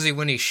old was he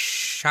when he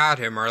shot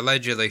him, or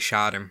allegedly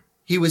shot him?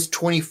 He was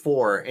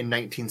 24 in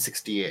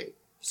 1968.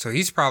 So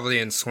he's probably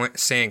in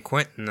San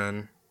Quentin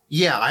then.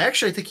 Yeah, I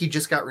actually think he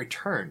just got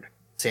returned,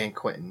 San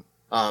Quentin.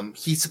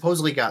 He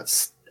supposedly I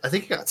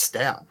think he got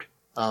stabbed.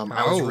 I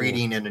was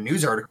reading in a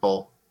news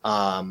article.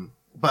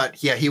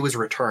 But yeah, he was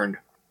returned.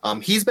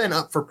 He's been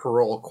up for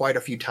parole quite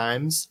a few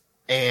times,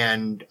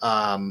 and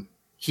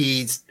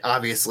he's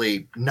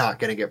obviously not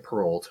going to get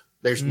paroled.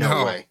 There's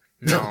no way.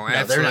 No, they're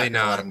absolutely not.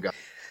 Gonna let him go.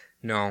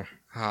 No.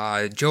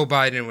 Joe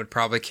Biden would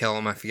probably kill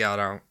him if he got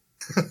out.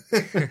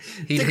 I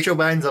think Joe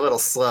Biden's a little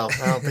slow.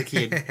 I don't think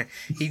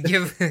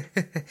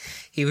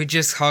he would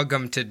just hug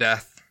him to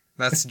death.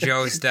 That's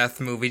Joe's death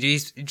movie. He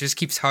just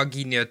keeps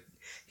hugging you.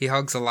 He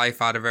hugs the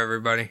life out of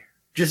everybody.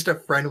 Just a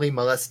friendly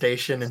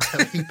molestation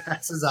until he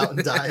passes out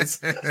and dies.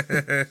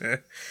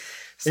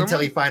 Until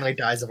he finally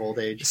dies of old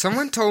age.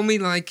 Someone told me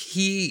like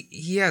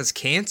he has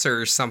cancer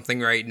or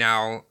something right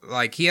now.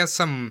 Like he has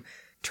some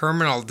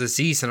terminal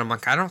disease, and I'm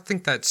like, I don't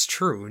think that's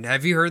true.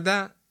 Have you heard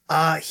that?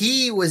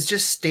 He was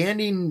just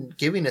standing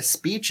giving a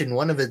speech, and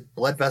one of his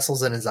blood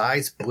vessels in his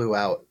eyes blew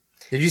out.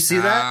 Did you see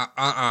that?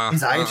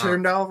 His eye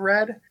turned all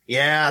red.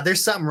 Yeah,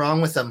 there's something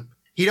wrong with him.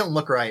 He don't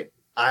look right.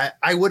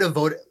 I would have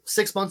voted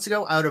 6 months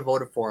ago. I would have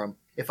voted for him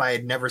if I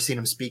had never seen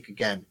him speak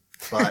again.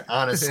 But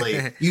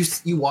honestly,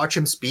 you watch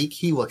him speak,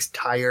 he looks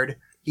tired.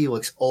 He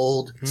looks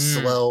old,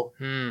 slow.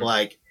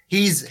 Like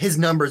his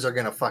numbers are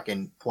gonna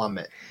fucking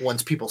plummet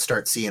once people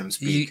start seeing him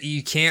speak.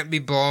 You can't be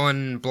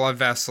blowing blood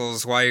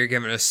vessels while you're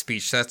giving a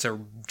speech. That's a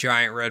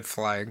giant red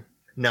flag.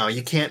 No,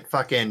 you can't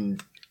fucking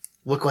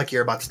look like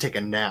you're about to take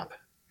a nap,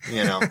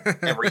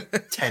 every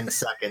 10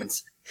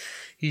 seconds.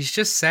 He's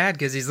just sad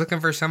because he's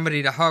looking for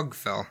somebody to hug,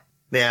 Phil.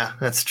 Yeah,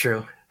 that's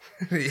true.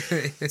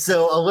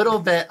 So a little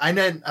bit, I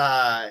know,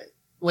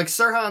 like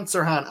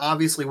Sirhan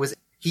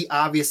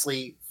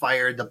obviously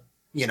fired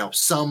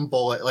some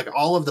bullet, like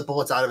all of the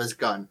bullets out of his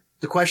gun.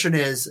 The question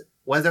is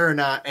whether or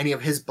not any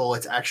of his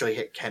bullets actually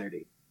hit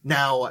Kennedy.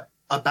 Now,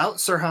 about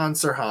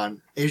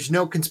Sirhan, there's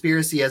no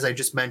conspiracy as I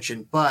just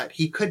mentioned, but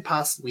he could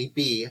possibly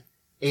be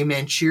a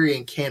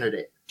Manchurian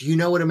candidate. Do you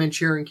know what a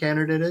Manchurian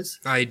candidate is?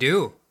 I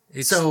do.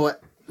 So,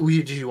 do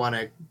you want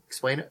to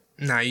explain it?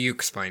 No, you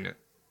explain it.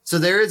 So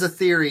there is a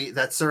theory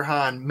that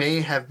Sirhan may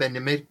have been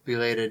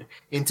manipulated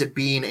into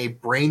being a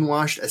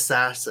brainwashed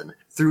assassin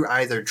through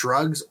either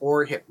drugs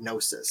or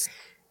hypnosis.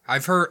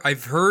 I've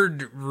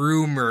heard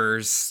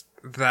rumors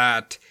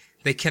that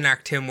they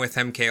connect him with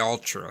MK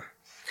Ultra.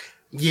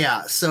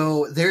 Yeah,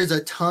 so there's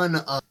a ton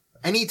of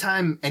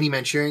anytime any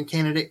Manchurian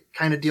candidate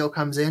kind of deal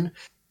comes in,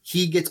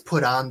 he gets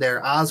put on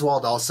there.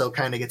 Oswald also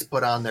kind of gets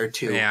put on there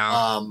too.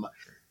 Yeah.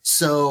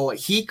 So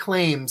he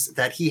claims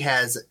that he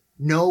has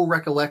no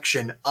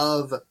recollection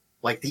of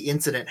like the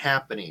incident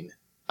happening.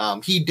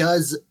 He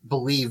does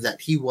believe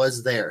that he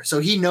was there. So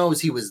he knows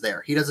he was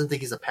there. He doesn't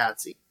think he's a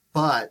patsy,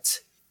 but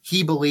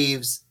he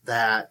believes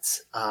that,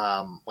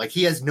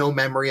 he has no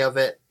memory of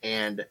it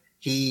and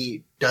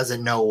he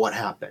doesn't know what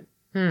happened.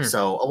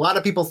 So a lot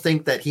of people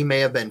think that he may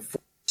have been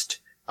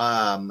forced,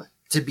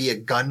 to be a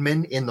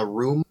gunman in the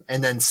room.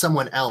 And then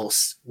someone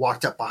else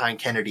walked up behind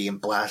Kennedy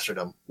and blasted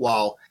him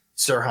while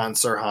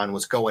Sirhan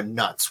was going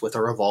nuts with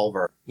a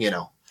revolver,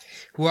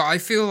 Well, I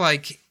feel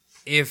like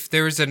if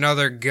there was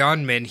another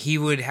gunman, he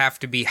would have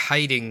to be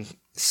hiding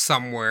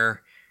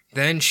somewhere,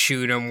 then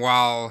shoot him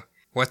while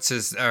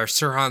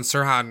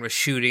Sirhan was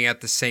shooting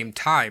at the same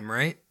time,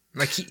 right?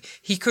 Like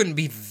he couldn't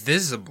be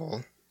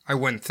visible, I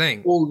wouldn't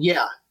think. Well,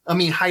 yeah. I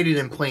mean, hiding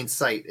in plain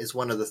sight is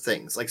one of the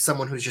things. Like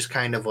someone who's just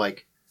kind of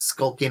like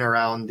skulking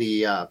around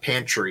the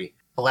pantry,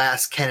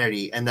 blasts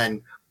Kennedy, and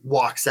then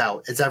walks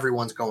out as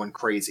everyone's going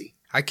crazy.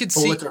 I could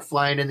Bullets are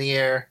flying in the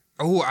air.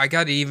 Oh, I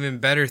got an even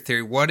better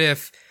theory. What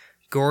if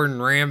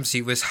Gordon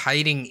Ramsay was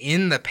hiding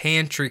in the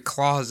pantry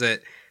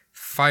closet,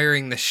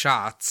 firing the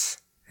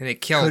shots, and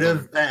it killed him? Could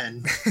have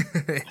been.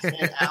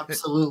 It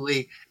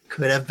absolutely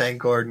could have been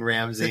Gordon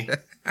Ramsay.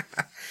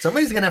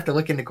 Somebody's going to have to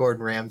look into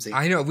Gordon Ramsay.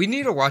 I know. We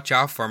need to watch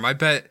out for him. I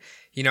bet,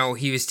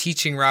 he was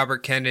teaching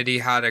Robert Kennedy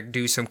how to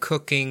do some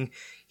cooking.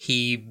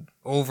 He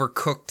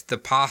overcooked the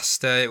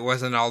pasta. It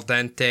wasn't al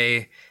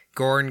dente.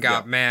 Gordon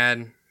got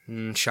mad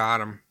and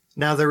shot him.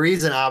 Now, the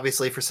reason,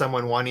 obviously, for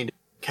someone wanting to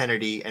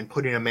Kennedy and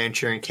putting a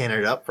Manchurian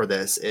candidate up for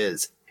this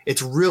is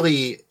it's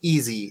really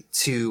easy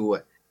to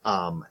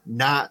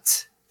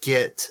not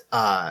get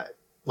an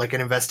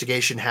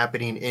investigation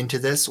happening into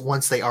this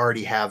once they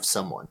already have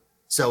someone.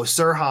 So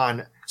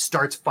Sirhan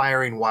starts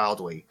firing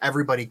wildly.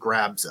 Everybody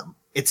grabs him.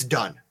 It's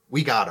done.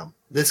 We got him.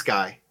 This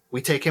guy.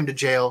 We take him to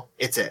jail.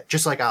 It's it.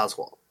 Just like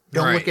Oswald.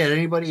 Don't look at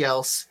anybody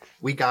else.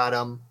 We got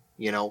him.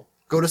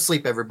 Go to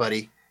sleep,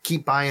 everybody.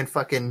 Keep buying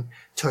fucking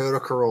Toyota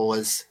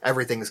Corollas.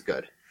 Everything's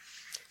good.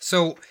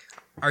 So,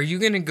 are you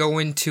going to go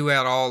into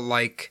at all,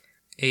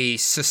 a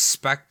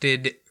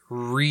suspected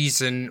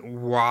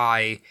reason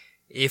why,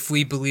 if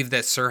we believe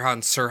that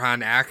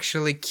Sirhan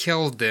actually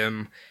killed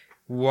him,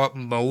 what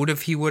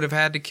motive he would have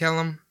had to kill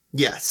him?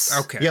 Yes.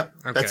 Okay. Yep.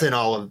 Okay. That's in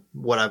all of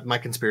my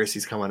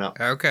conspiracy's coming up.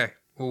 Okay.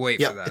 We'll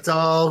wait for that. It's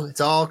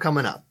all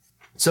coming up.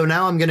 So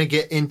now I'm going to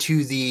get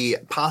into the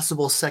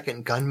possible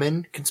second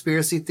gunman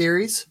conspiracy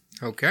theories.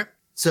 Okay.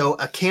 So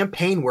a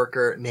campaign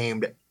worker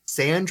named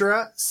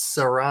Sandra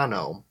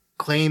Serrano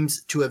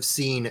claims to have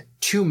seen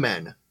two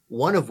men,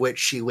 one of which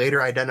she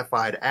later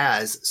identified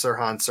as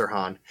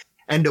Sirhan,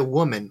 and a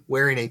woman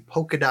wearing a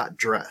polka dot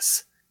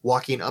dress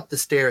walking up the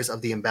stairs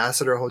of the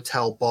Ambassador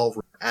Hotel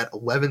ballroom at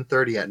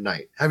 11:30 at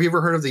night. Have you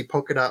ever heard of the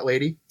polka dot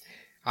lady?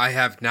 I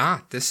have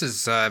not. This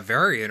is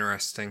very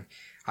interesting.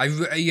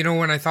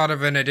 When I thought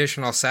of an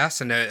additional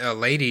assassin, a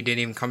lady didn't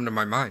even come to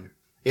my mind.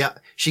 Yeah,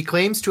 she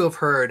claims to have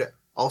heard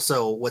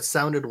also what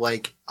sounded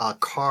like a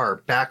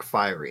car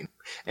backfiring,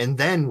 and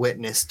then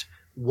witnessed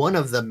one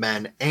of the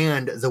men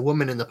and the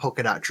woman in the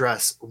polka dot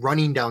dress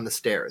running down the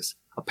stairs.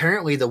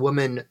 Apparently, the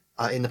woman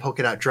in the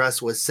polka dot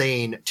dress was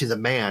saying to the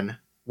man,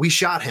 "We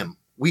shot him.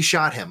 We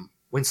shot him."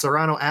 When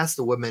Serrano asked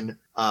the woman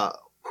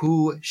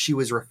who she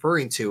was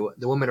referring to,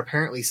 the woman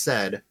apparently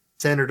said,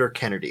 "Senator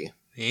Kennedy."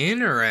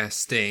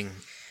 Interesting.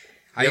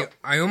 Yep.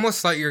 I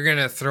almost thought you were going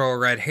to throw a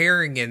red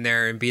herring in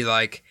there and be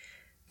like,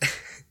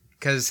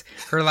 because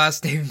her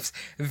last name's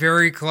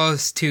very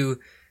close to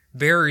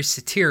Barry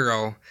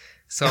Soetoro.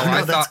 So No,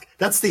 I thought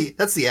that's the end.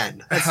 That's the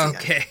end.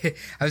 okay.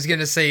 I was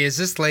gonna say, is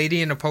this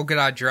lady in a polka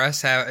dot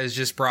dress is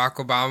just Barack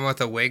Obama with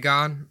a wig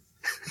on?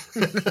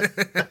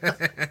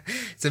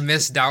 It's a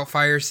Miss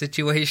Doubtfire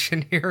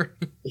situation here.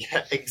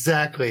 Yeah,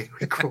 exactly.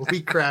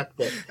 We cracked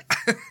it.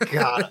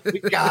 We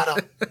got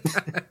him.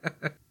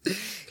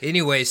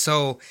 Anyway,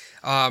 so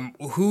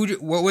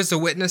what was the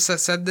witness that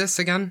said this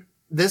again?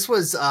 This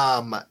was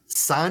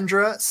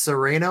Sandra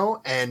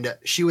Serrano, and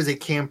she was a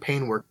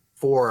campaign worker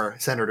for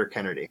Senator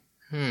Kennedy.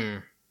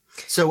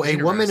 So a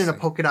woman in a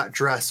polka dot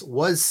dress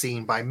was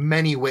seen by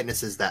many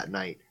witnesses that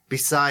night,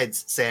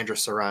 besides Sandra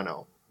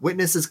Serrano.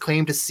 Witnesses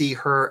claimed to see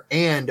her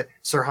and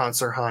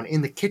Sirhan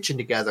in the kitchen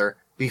together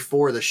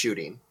before the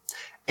shooting.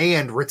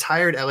 And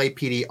retired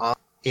LAPD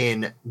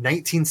in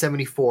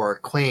 1974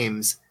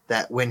 claims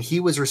that when he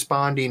was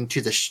responding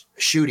to the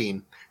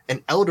shooting,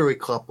 an elderly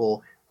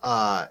couple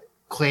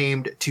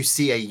claimed to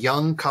see a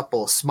young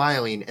couple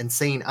smiling and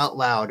saying out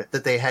loud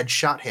that they had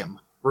shot him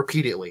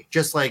repeatedly,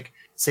 just like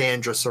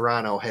Sandra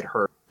Serrano had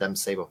heard them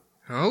say before.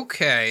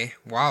 Okay.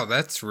 Wow,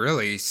 that's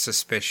really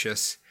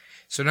suspicious.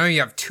 So now you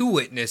have two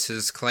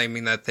witnesses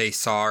claiming that they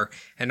saw her,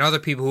 and other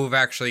people who have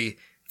actually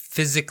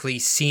physically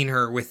seen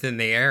her within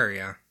the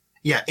area.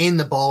 Yeah, in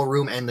the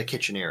ballroom and the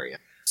kitchen area.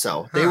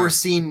 So they were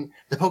seen.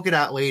 The polka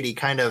dot lady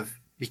kind of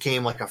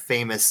became like a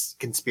famous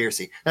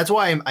conspiracy. That's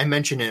why I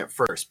mentioned it at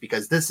first,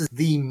 because this is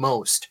the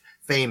most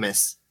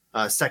famous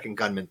second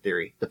gunman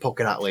theory, the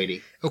polka dot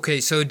lady. Okay,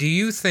 so do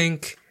you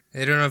think,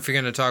 I don't know if you're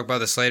going to talk about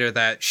this later,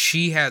 that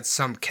she had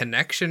some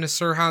connection to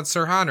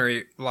Sirhan,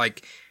 or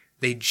like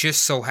they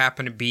just so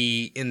happened to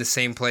be in the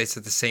same place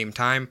at the same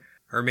time?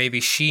 Or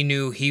maybe she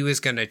knew he was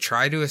going to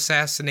try to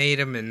assassinate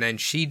him and then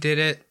she did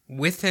it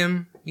with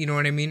him? You know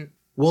what I mean?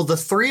 Well, the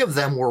three of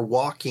them were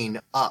walking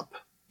up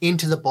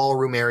into the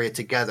ballroom area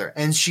together.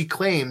 And she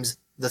claims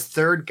the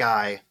third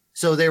guy,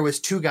 so there was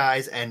two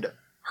guys and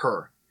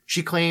her.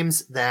 She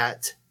claims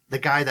that the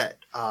guy that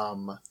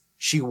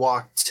she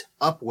walked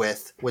up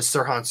with was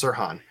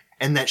Sirhan.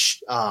 And that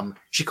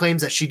she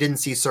claims that she didn't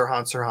see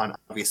Sirhan,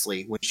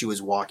 obviously, when she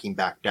was walking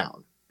back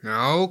down.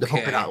 Okay. The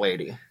polka dot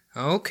lady.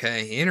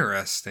 Okay,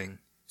 interesting.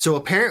 So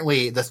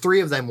apparently the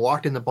three of them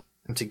walked in the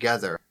ballroom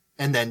together,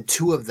 and then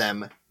two of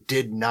them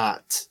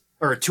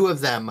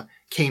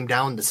came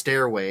down the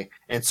stairway,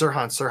 and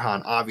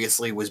Sirhan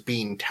obviously was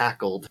being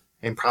tackled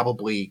and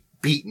probably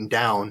beaten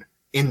down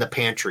in the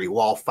pantry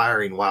while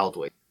firing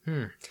wildly.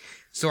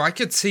 So I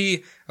could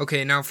see,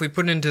 okay, now if we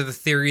put into the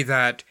theory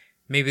that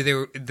maybe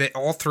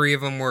all three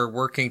of them were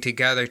working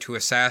together to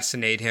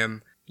assassinate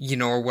him,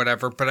 or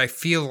whatever, but I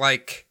feel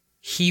like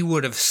he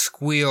would have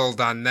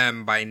squealed on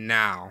them by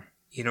now.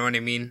 You know what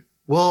I mean?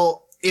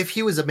 Well, if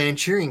he was a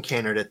Manchurian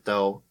candidate,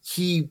 though,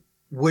 he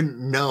wouldn't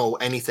know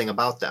anything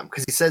about them,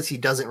 because he says he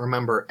doesn't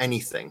remember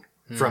anything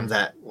from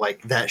that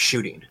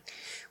shooting.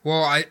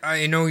 Well,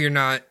 I know you're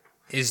not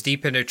as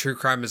deep into true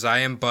crime as I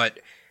am, but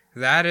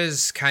that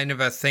is kind of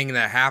a thing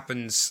that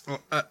happens.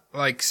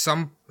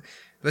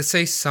 Let's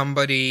say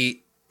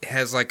somebody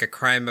has like a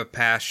crime of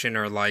passion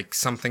or like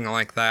something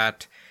like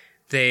that.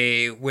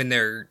 When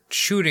they're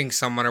shooting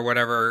someone or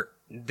whatever,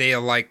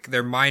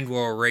 their mind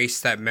will erase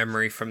that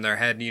memory from their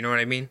head. You know what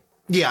I mean?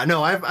 Yeah,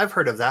 no, I've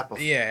heard of that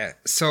before. Yeah,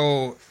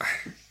 so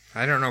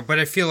I don't know, but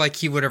I feel like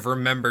he would have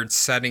remembered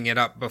setting it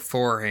up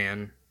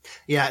beforehand.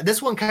 Yeah,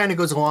 this one kind of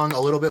goes along a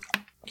little bit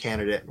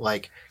candidate.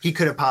 Like, he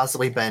could have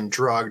possibly been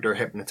drugged or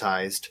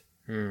hypnotized.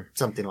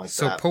 Something like that.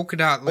 So polka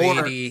dot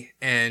lady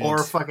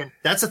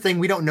that's the thing.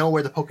 We don't know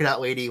where the polka dot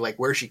lady, like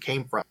where she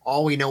came from.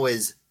 All we know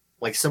is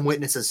like some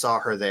witnesses saw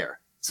her there.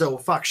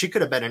 So she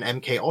could have been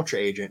an MK Ultra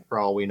agent for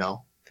all we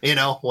know. You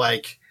know,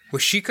 like... Well,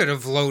 she could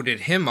have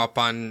loaded him up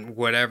on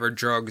whatever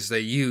drugs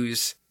they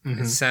use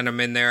and sent him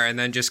in there and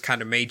then just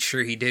kind of made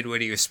sure he did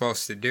what he was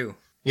supposed to do.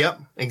 Yep,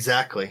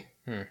 exactly.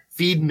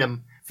 Feeding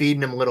him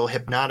little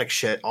hypnotic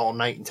shit all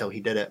night until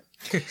he did it.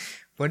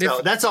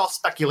 That's all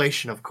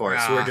speculation, of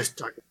course. We're just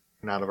talking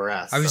out of our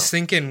ass. I was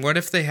thinking, what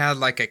if they had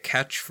like a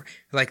catch,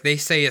 like they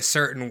say a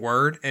certain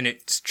word and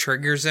it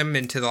triggers them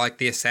into like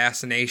the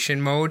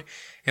assassination mode?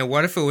 And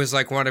what if it was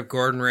like one of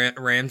Gordon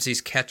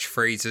Ramsay's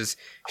catchphrases?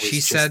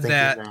 She said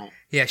that.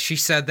 Yeah, she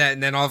said that,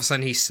 and then all of a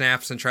sudden he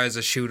snaps and tries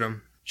to shoot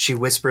him. She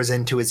whispers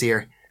into his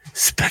ear,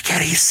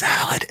 "Spaghetti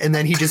salad," and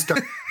then he just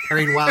starts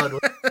firing wildly.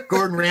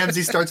 Gordon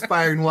Ramsay starts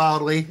firing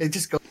wildly. It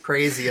just goes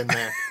crazy in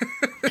there.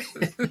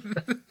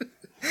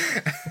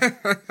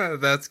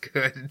 That's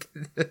good.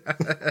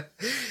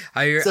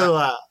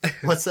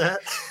 What's that?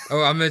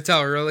 Oh, I'm gonna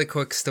tell a really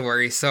quick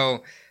story.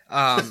 So,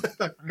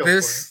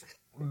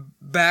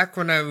 back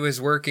when I was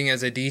working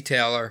as a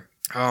detailer,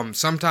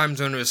 sometimes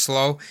when it was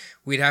slow,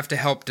 we'd have to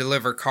help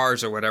deliver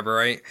cars or whatever,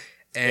 right?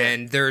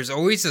 And there's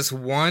always this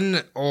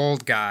one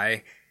old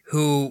guy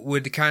who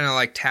would kind of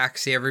like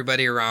taxi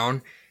everybody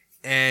around,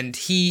 and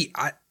he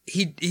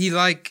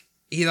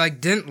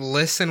didn't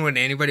listen when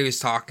anybody was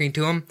talking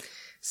to him.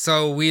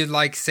 So we'd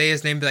like say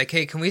his name, be like,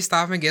 "Hey, can we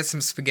stop and get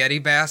some spaghetti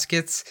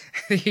baskets?"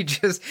 And he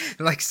just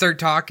like start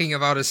talking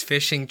about his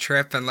fishing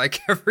trip and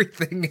like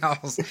everything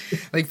else.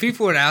 Like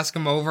people would ask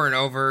him over and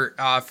over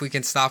if we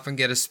can stop and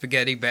get a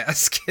spaghetti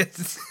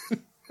basket.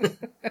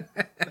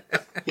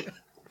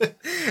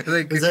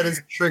 Like, is that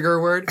his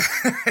trigger word?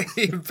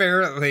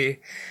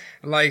 Apparently.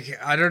 Like,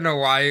 I don't know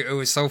why it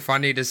was so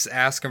funny to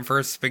ask him for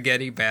a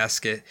spaghetti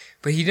basket,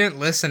 but he didn't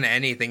listen to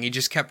anything. He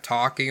just kept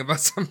talking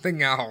about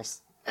something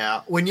else.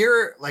 Yeah, when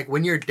you're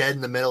dead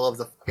in the middle of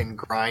the fucking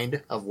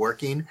grind of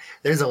working,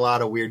 there's a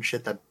lot of weird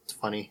shit that's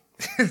funny.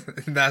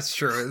 That's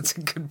true. That's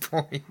a good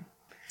point.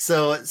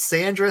 So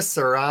Sandra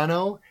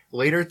Serrano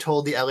later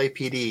told the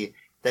LAPD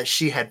that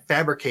she had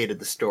fabricated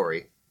the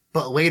story,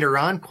 but later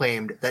on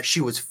claimed that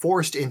she was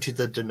forced into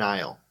the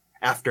denial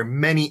after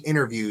many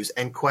interviews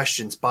and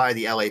questions by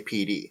the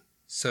LAPD.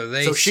 So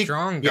they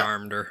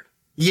strong-armed her.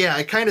 Yeah,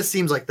 it kind of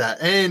seems like that.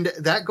 And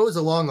that goes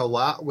along a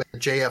lot with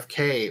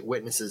JFK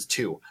witnesses,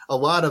 too. A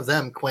lot of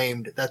them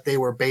claimed that they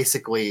were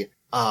basically,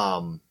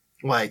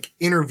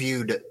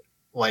 interviewed,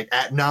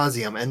 ad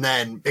nauseum and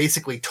then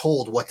basically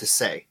told what to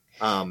say,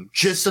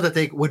 just so that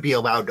they would be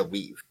allowed to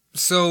leave.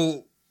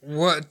 So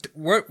what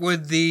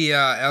would the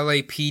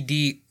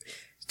LAPD...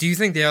 Do you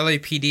think the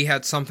LAPD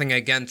had something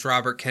against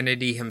Robert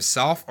Kennedy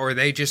himself, or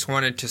they just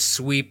wanted to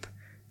sweep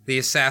the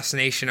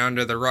assassination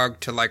under the rug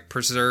to like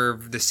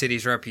preserve the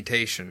city's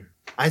reputation?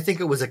 I think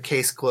it was a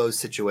case closed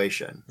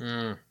situation.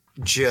 They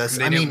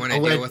didn't want to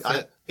deal with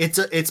it.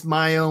 It's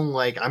my own,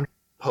 I'm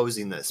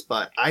posing this,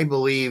 but I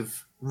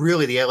believe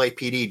really the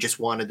LAPD just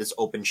wanted this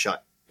open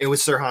shut. It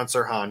was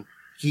Sirhan.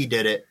 He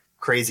did it.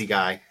 Crazy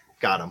guy.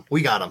 Got him.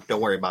 We got him.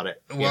 Don't worry about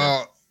it.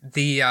 Well,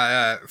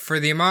 for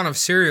the amount of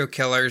serial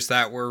killers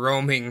that were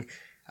roaming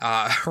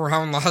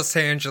around Los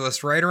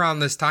Angeles right around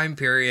this time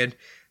period,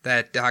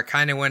 that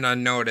kind of went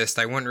unnoticed,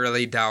 I wouldn't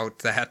really doubt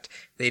that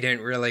they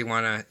didn't really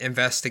want to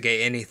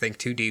investigate anything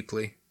too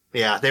deeply.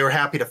 Yeah, they were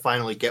happy to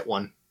finally get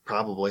one,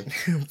 probably.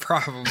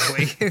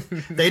 Probably.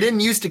 They didn't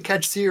used to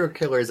catch serial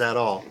killers at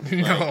all.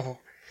 No.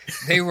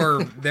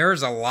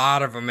 There's a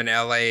lot of them in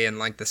LA in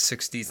like the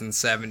 60s and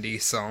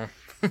 70s, so...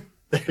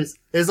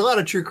 There's a lot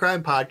of true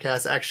crime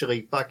podcasts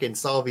actually fucking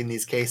solving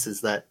these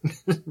cases that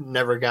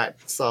never got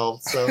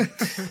solved,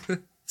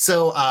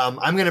 so...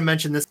 I'm going to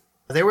mention this.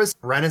 There was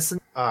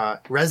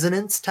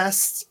resonance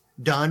tests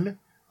done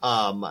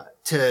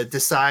to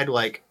decide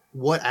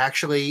what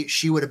actually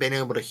she would have been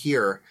able to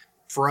hear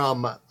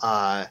from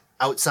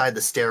outside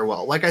the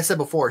stairwell. Like I said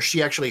before,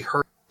 she actually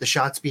heard the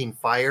shots being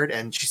fired,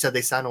 and she said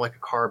they sounded like a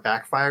car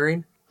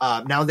backfiring.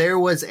 Now there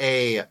was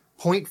a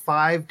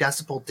 0.5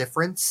 decibel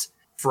difference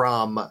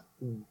from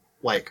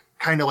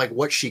kind of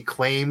what she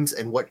claims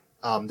and what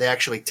they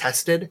actually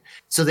tested.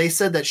 So they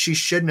said that she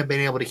shouldn't have been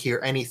able to hear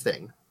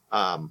anything.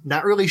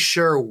 Not really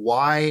sure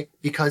why,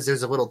 because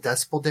there's a little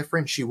decibel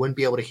difference, she wouldn't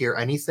be able to hear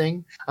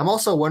anything. I'm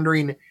also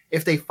wondering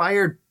if they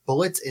fired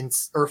bullets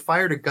or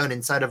fired a gun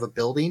inside of a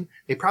building,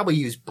 they probably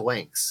used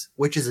blanks,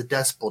 which is a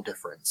decibel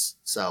difference.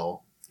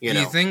 So,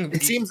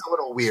 it seems a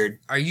little weird.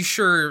 Are you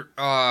sure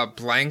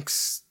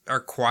blanks are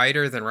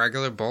quieter than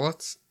regular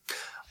bullets?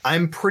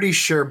 I'm pretty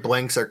sure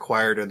blanks are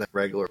quieter than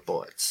regular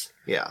bullets.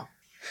 Yeah.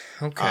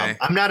 Okay.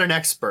 I'm not an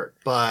expert,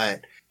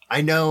 but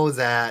I know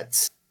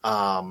that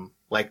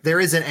there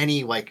isn't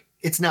any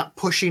it's not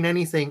pushing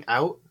anything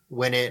out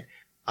when it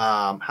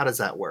how does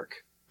that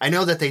work? I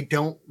know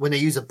that when they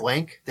use a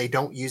blank, they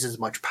don't use as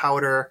much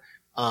powder.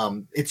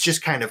 It's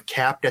just kind of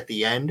capped at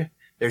the end.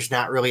 There's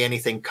not really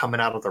anything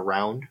coming out of the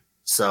round.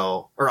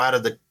 Or out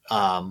of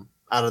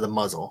the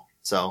muzzle.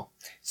 So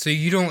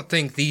you don't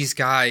think these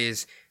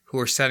guys who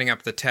are setting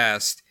up the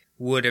test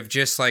would have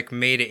just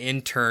made an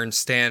intern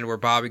stand where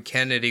Bobby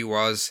Kennedy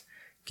was,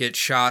 get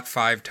shot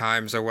 5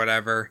 times or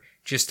whatever,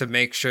 just to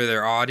make sure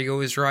their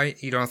audio is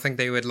right? You don't think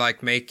they would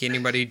like make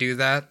anybody do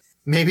that?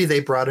 Maybe they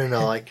brought in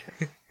a like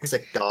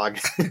sick dog.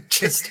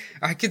 Just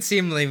I could see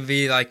him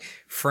be like,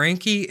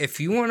 Frankie, if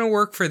you want to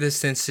work for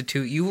this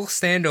institute, you will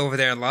stand over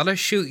there and let us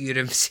shoot you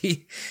to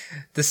see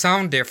the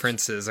sound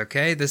differences,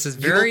 okay? This is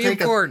very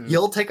important.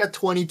 You'll take a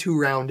 22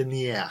 round in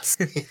the ass.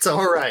 It's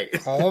all right.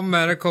 All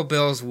medical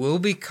bills will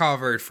be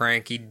covered,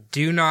 Frankie.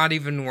 Do not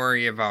even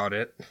worry about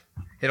it.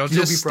 It'll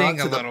You'll just be brought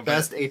sting a to little the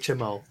best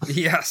HMO.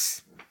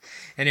 Yes.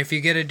 And if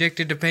you get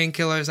addicted to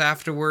painkillers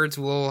afterwards,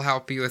 we'll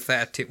help you with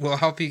that too. We'll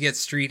help you get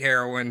street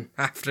heroin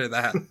after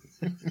that.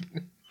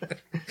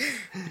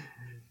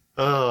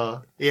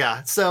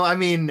 Yeah. So, I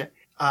mean,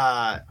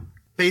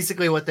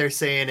 basically what they're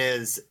saying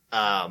is,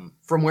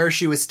 from where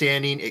she was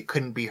standing, it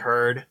couldn't be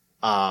heard.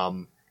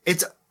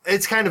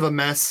 It's kind of a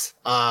mess.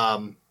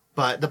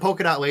 But the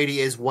polka dot lady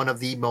is one of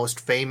the most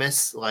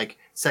famous, like,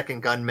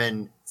 second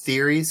gunman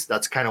theories.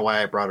 That's kind of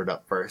why I brought it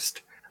up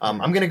first. I'm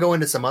going to go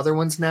into some other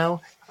ones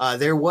now.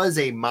 There was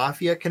a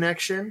mafia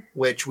connection,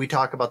 which we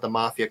talk about the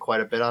mafia quite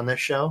a bit on this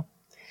show.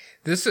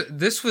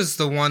 This was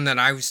the one that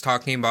I was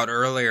talking about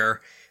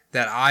earlier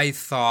that I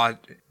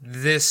thought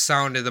this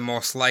sounded the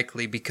most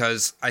likely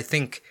because I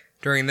think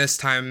during this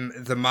time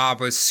the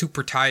mob was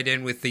super tied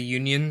in with the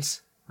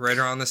unions right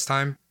around this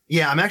time.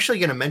 Yeah, I'm actually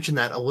going to mention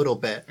that a little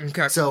bit.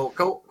 Okay. So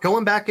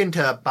going back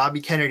into Bobby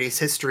Kennedy's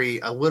history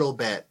a little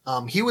bit,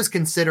 he was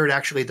considered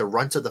actually the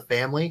runt of the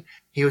family.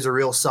 He was a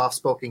real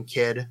soft-spoken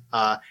kid.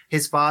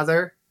 His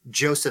father,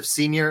 Joseph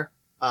Sr.,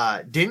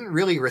 didn't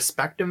really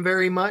respect him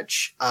very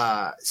much.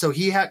 So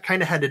he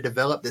kind of had to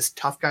develop this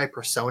tough guy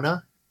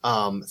persona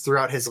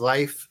throughout his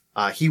life.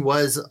 He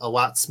was a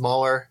lot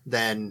smaller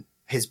than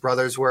his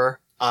brothers were.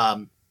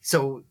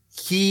 So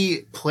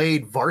he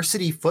played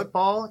varsity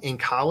football in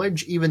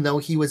college, even though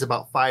he was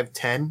about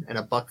 5'10" and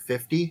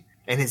 $150.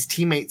 And his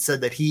teammates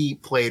said that he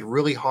played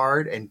really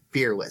hard and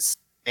fearless.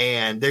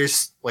 And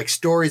there's like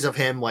stories of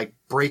him like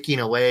breaking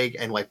a leg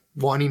and like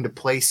wanting to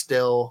play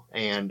still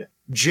and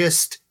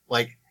just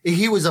like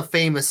he was a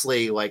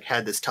famously like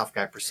had this tough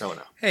guy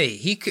persona. Hey,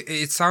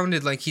 it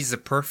sounded like he's the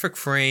perfect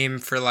frame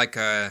for like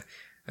a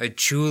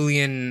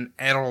Julian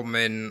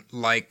Edelman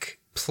like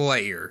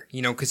player,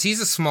 you know, because he's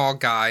a small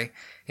guy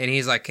and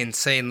he's like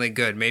insanely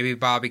good. Maybe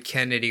Bobby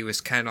Kennedy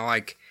was kind of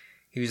like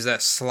he was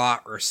that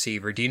slot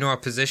receiver. Do you know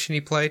what position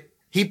he played?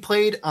 He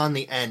played on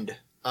the end.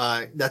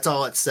 That's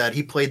all it said.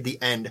 He played the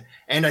end,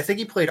 and I think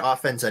he played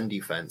offense and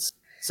defense.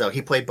 So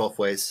he played both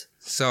ways.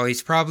 So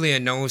he's probably a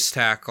nose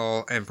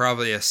tackle and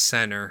probably a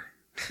center.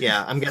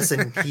 Yeah, I'm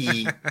guessing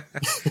he...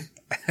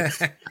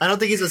 I don't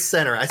think he's a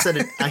center. I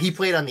said he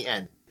played on the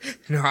end.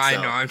 No, I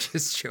know. I'm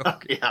just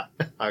joking. Yeah,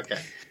 okay.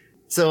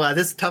 So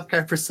this tough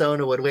guy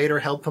persona would later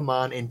help him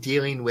on in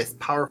dealing with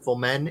powerful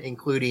men,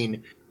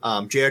 including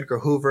J. Edgar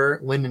Hoover,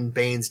 Lyndon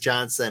Baines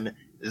Johnson,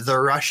 the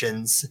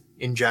Russians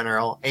in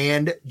general,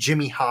 and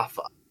Jimmy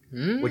Hoffa,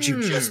 which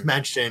you just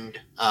mentioned,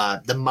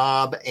 the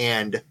mob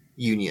and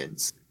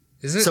unions.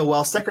 Is it? So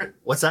while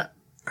what's that?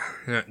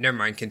 No, never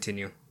mind.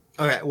 Continue.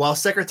 Okay. While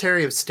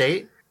Secretary of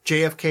State,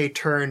 JFK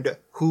turned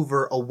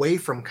Hoover away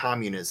from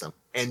communism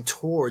and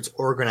towards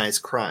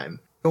organized crime,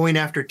 going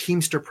after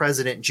Teamster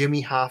President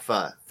Jimmy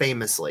Hoffa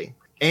famously,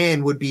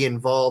 and would be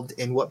involved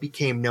in what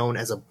became known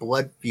as a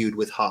blood feud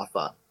with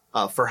Hoffa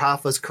for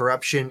Hoffa's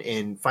corruption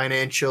in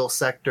financial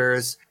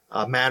sectors,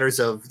 matters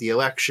of the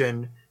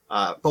election,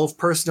 both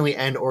personally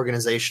and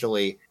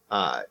organizationally.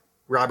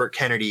 Robert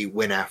Kennedy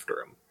went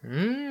after him.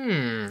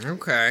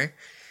 Okay.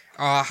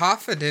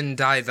 Hoffa didn't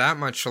die that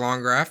much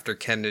longer after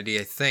Kennedy,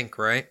 I think,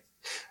 right?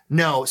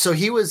 No, so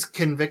he was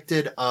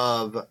convicted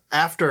of,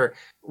 after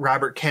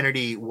Robert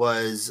Kennedy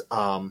was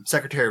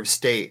Secretary of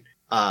State,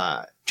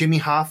 Jimmy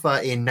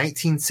Hoffa in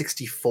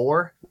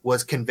 1964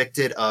 was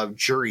convicted of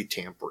jury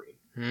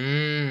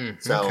tampering.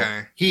 So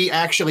okay. He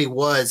actually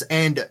was,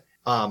 and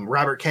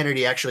Robert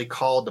Kennedy actually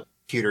called the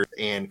prosecutors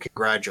and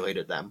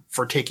congratulated them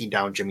for taking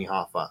down Jimmy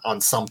Hoffa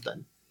on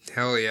something.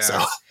 Hell yeah.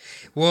 So.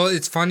 Well,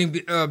 it's funny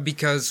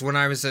because when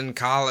I was in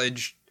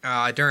college,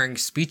 during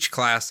speech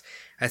class,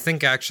 I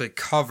think I actually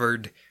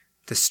covered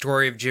the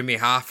story of Jimmy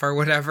Hoffa or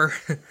whatever.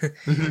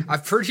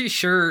 I'm pretty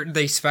sure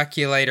they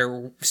speculate,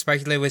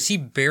 was he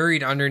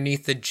buried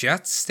underneath the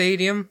Jets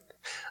stadium?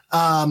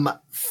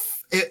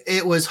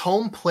 It was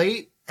home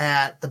plate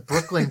at the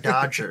Brooklyn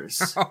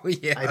Dodgers. Oh,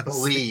 yeah. I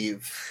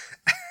believe.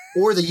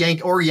 Or the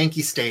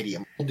Yankee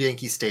Stadium. Old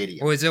Yankee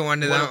Stadium. Oh, is it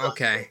one of them?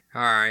 Okay.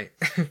 All right.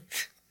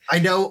 I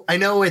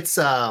know it's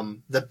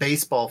the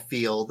baseball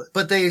field,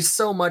 but they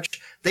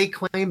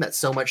claim that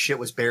so much shit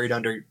was buried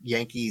under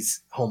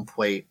Yankees home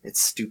plate.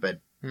 It's stupid.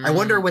 I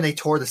wonder when they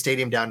tore the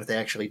stadium down if they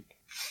actually...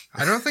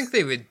 I don't think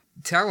they would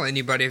tell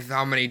anybody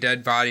how many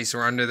dead bodies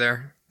were under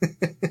there.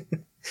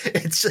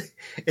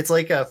 It's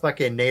like a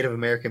fucking Native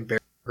American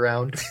burial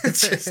ground.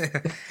 It's just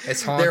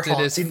it's haunted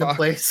they're as haunting fuck. the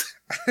place.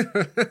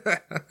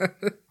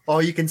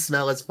 All you can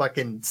smell is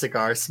fucking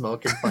cigar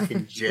smoke and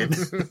fucking gin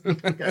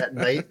at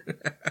night.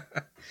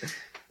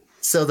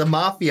 So the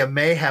mafia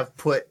may have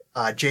put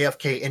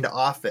JFK into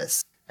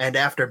office and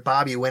after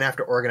Bobby went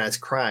after organized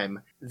crime,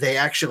 they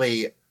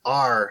actually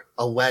are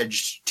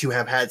alleged to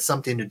have had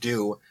something to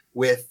do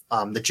with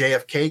the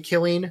JFK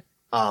killing,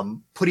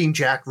 putting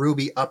Jack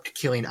Ruby up to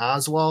killing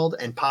Oswald,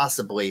 and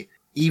possibly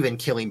even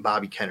killing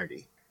Bobby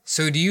Kennedy.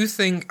 So do you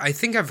think, I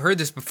think I've heard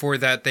this before,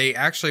 that they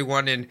actually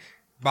wanted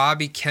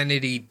Bobby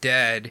Kennedy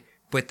dead,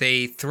 but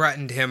they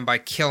threatened him by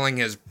killing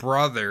his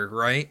brother,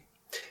 right?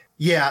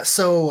 Yeah,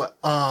 so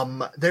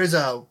there's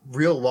a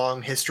real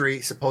long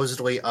history,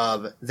 supposedly,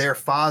 of their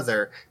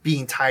father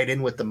being tied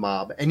in with the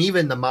mob, and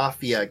even the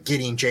mafia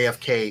getting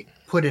JFK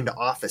put into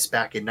office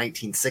back in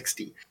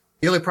 1960.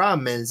 The only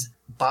problem is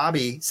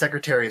Bobby,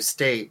 Secretary of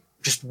State,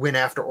 just went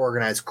after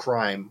organized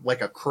crime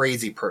like a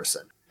crazy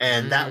person,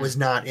 and that was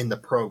not in the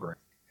program.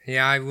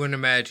 Yeah, I wouldn't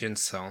imagine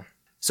so.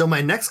 So my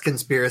next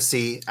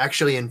conspiracy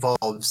actually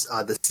involves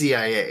the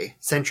CIA,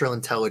 Central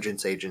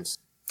Intelligence Agency.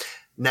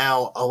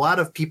 Now, a lot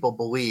of people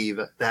believe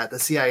that the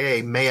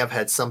CIA may have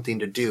had something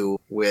to do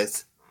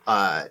with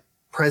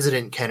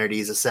President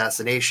Kennedy's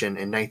assassination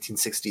in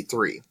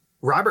 1963.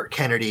 Robert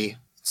Kennedy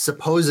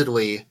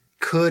supposedly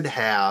could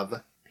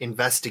have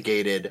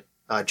investigated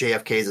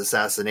JFK's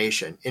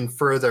assassination in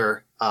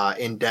further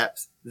in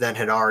depth than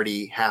had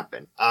already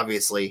happened.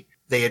 Obviously,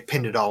 they had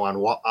pinned it all on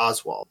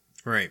Oswald.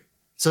 Right.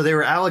 So there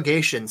were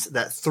allegations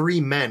that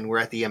 3 men were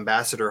at the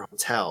Ambassador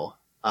Hotel.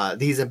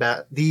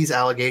 These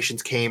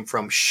allegations came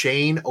from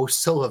Shane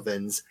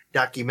O'Sullivan's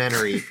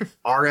documentary,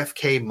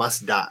 RFK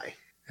Must Die.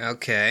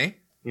 Okay.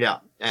 Yeah,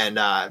 and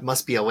it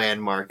must be a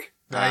landmark.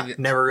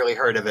 Never really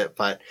heard of it,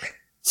 but...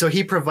 So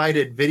he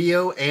provided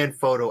video and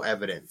photo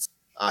evidence.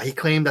 He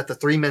claimed that the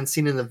 3 men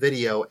seen in the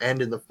video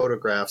and in the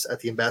photographs at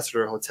the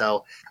Ambassador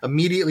Hotel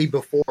immediately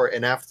before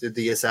and after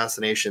the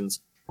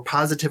assassinations were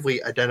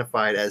positively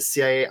identified as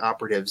CIA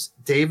operatives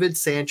David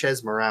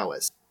Sanchez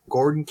Morales,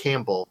 Gordon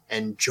Campbell,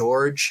 and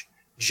George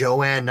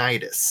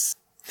Joannitis.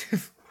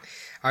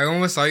 I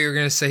almost thought you were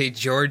going to say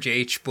George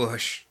H.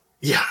 Bush.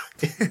 Yeah,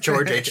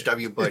 George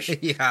H.W. Bush.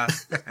 Yeah.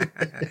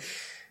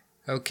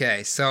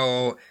 Okay,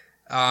 so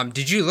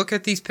did you look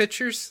at these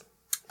pictures?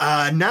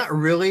 Not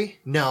really.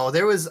 No,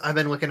 I've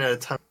been looking at a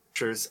ton of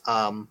pictures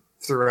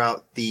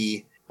throughout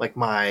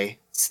my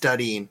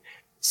studying.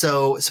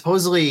 So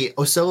supposedly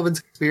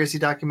O'Sullivan's conspiracy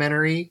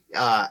documentary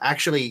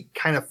actually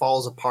kind of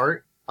falls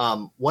apart.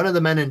 One of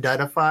the men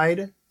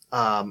identified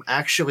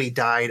actually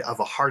died of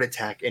a heart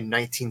attack in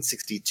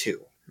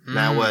 1962.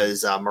 That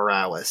was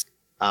Morales.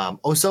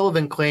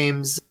 O'Sullivan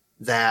claims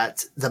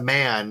that the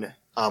man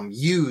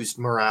used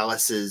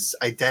Morales's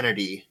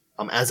identity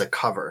as a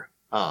cover,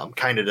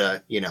 kind of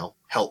to,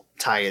 help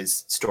tie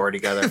his story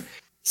together.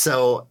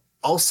 So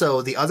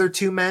also the other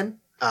 2 men,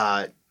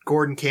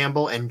 Gordon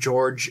Campbell and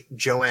George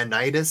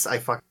Joannitis, I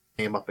fucked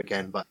his name up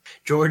again, but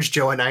George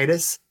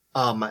Joannitis,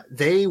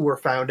 they were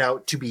found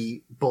out to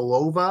be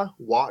Bulova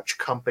Watch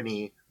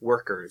Company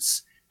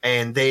workers,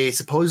 and they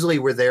supposedly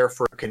were there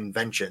for a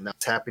convention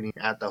that's happening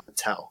at the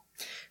hotel.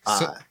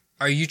 So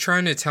are you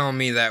trying to tell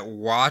me that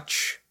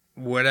watch,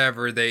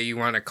 whatever you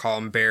want to call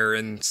them,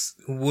 barons,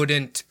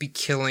 wouldn't be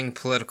killing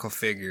political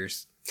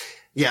figures?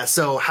 Yeah,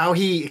 so how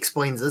he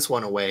explains this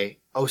one away,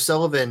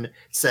 O'Sullivan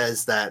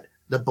says that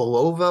the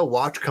Bulova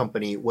Watch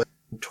Company was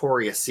a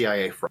notorious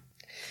CIA fraud.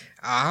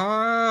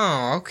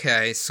 Oh,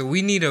 okay. So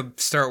we need to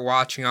start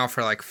watching out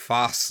for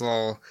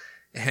Fossil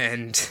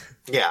and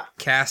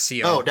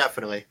Casio. Oh,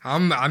 definitely.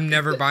 I'm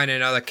never buying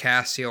another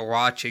Casio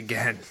watch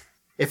again.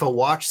 If a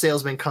watch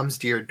salesman comes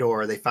to your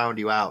door, they found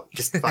you out.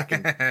 Just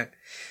fucking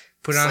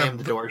slam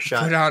the door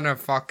shut. Put on a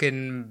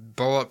fucking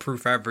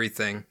bulletproof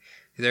everything.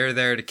 They're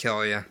there to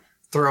kill you.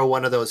 Throw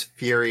one of those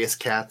furious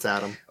cats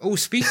at them. Oh,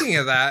 speaking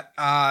of that,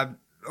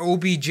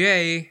 OBJ,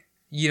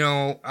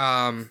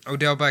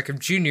 Odell Beckham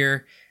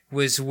Jr.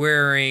 was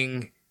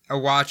wearing a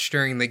watch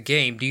during the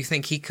game. Do you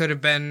think he could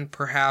have been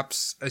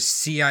perhaps a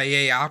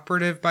CIA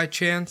operative by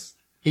chance?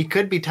 He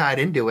could be tied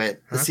into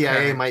it. The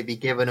CIA might be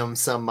giving him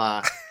some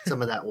of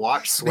that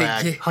watch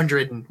swag.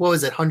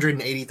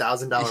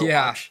 $180,000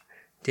 watch.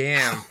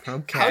 Damn.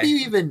 Okay.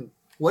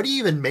 What do you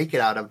even make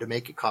it out of to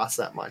make it cost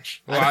that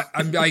much? Well,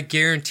 I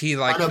guarantee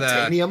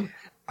unobtainium?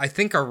 I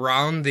think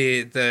around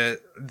the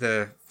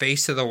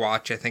face of the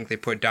watch, I think they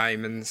put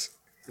diamonds.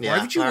 Yeah,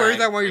 why would you wear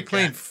that while you're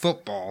playing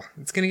football?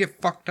 It's going to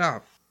get fucked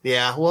up.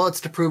 Yeah, well,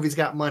 it's to prove he's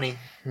got money.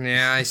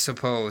 Yeah, I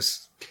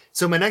suppose.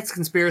 So my next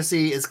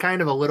conspiracy is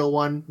kind of a little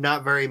one,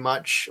 not very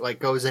much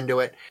goes into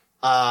it.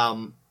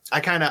 I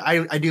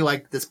do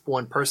like this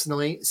one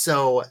personally.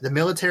 So the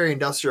military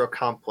industrial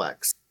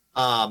complex,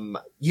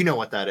 you know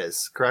what that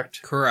is,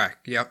 correct?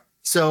 Correct. Yep.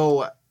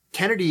 So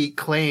Kennedy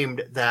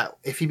claimed that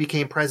if he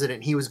became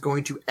president, he was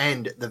going to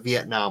end the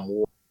Vietnam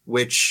War,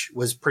 which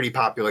was pretty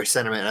popular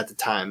sentiment at the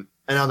time.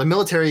 And now the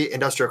military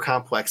industrial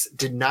complex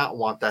did not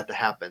want that to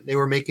happen. They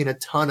were making a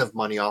ton of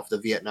money off the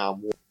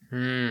Vietnam War.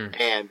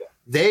 And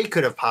they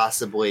could have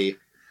possibly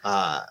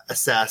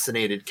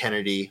assassinated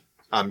Kennedy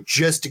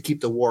just to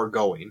keep the war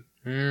going.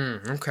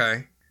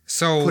 Okay.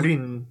 So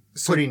putting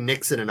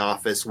Nixon in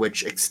office,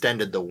 which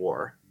extended the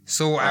war.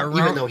 So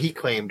even though he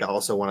claimed to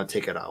also want to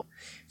take it out.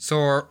 So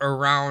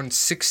around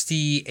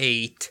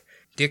 68,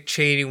 Dick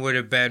Cheney would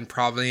have been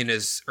probably in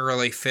his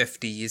early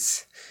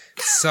 50s.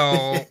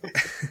 So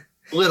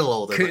A little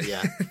older, but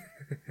yeah.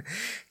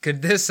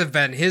 Could this have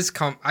been his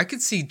I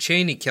could see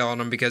Cheney killing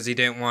him because he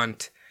didn't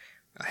want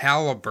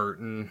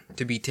Halliburton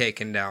to be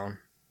taken down.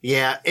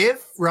 Yeah,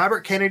 if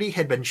Robert Kennedy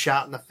had been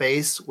shot in the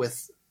face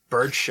with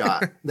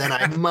birdshot, then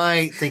I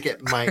might think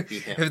it might be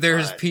him. If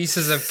there's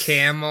pieces of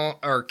camel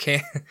or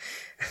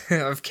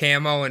of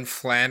camo and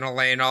flannel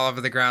laying all over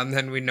the ground,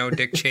 then we know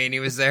Dick Cheney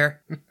was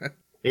there.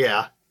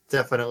 Yeah,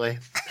 definitely.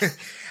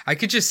 I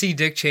could just see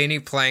Dick Cheney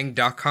playing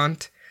Duck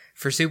Hunt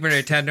for Super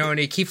Nintendo, and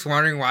he keeps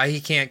wondering why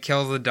he can't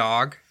kill the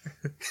dog.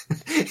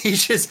 He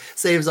just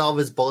saves all of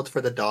his bullets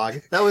for the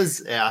dog. That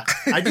was, yeah.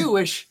 I don't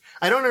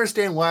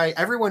understand why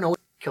everyone always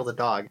killed the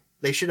dog.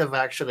 They should have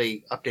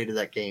actually updated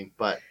that game,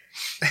 but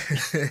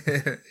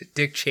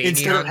Dick Cheney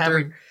instead Hunter. of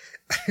having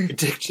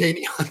Dick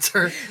Cheney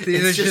Hunter,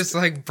 There's just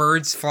like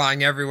birds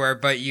flying everywhere,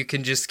 but you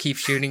can just keep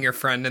shooting your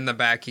friend in the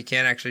back. You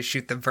can't actually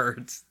shoot the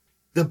birds.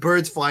 The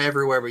birds fly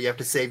everywhere, but you have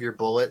to save your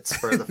bullets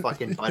for the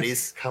fucking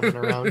buddies coming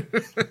around.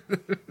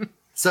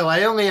 So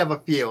I only have a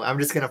few. I'm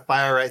just going to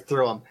fire right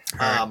through them.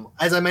 Right.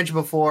 As I mentioned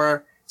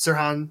before,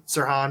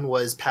 Sirhan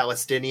was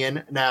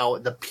Palestinian. Now,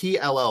 the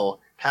PLO,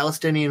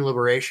 Palestinian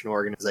Liberation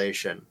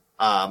Organization,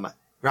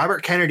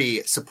 Robert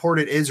Kennedy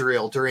supported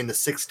Israel during the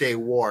Six-Day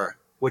War,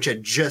 which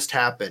had just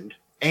happened.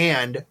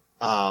 And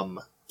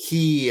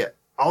he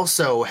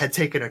also had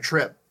taken a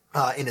trip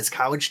in his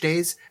college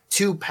days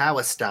to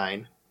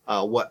Palestine,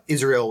 what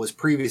Israel was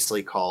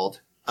previously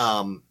called.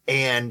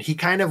 And he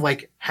kind of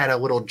like had a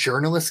little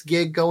journalist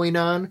gig going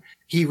on.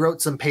 He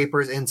wrote some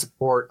papers in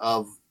support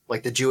of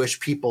like the Jewish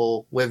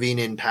people living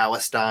in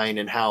Palestine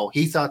and how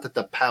he thought that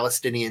the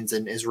Palestinians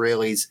and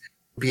Israelis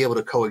would be able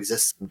to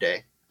coexist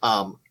someday.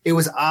 It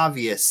was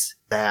obvious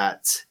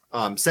that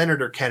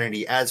Senator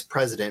Kennedy, as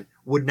president,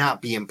 would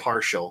not be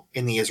impartial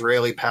in the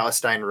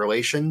Israeli-Palestine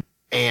relation.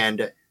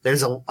 And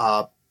there's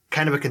a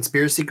kind of a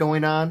conspiracy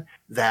going on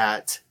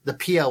that the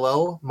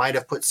PLO might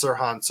have put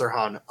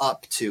Sirhan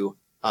up to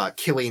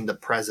killing the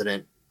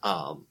president,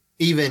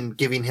 even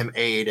giving him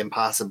aid and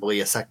possibly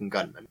a second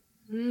gunman.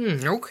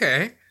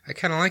 Okay. I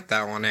kind of like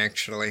that one,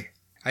 actually.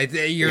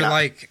 You're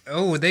like,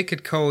 oh, they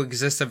could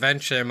coexist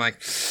eventually. I'm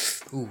like,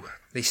 ooh,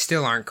 they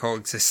still aren't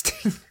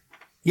coexisting.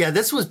 Yeah,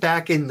 this was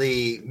back in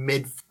the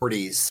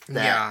mid-40s.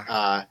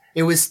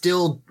 It was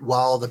still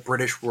while the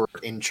British were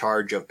in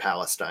charge of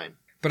Palestine.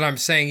 But I'm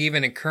saying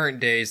even in current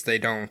days, they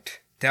don't.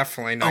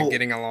 Definitely not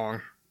getting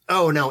along.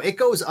 Oh, no, it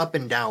goes up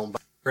and down,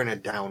 but we're in a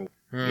down.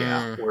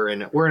 Yeah, we're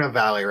in a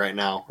valley right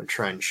now, a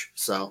trench.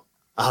 So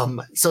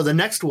the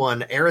next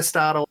one,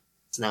 Aristotle.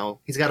 Now,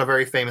 he's got a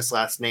very famous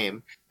last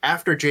name.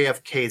 After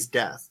JFK's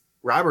death,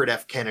 Robert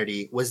F.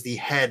 Kennedy was the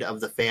head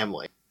of the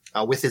family,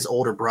 with his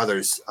older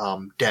brothers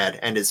dead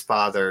and his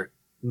father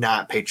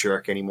not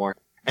patriarch anymore,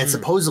 and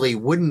supposedly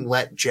wouldn't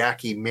let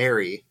Jackie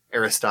marry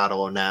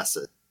Aristotle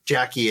Onassis.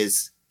 Jackie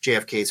is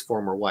JFK's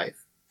former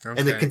wife. Okay.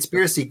 And the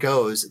conspiracy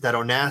goes that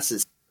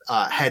Onassis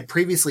had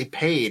previously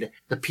paid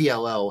the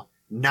PLO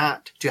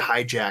not to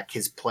hijack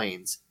his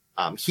planes.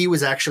 He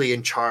was actually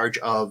in charge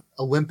of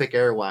Olympic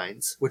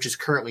Airlines, which is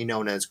currently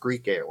known as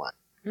Greek Airlines.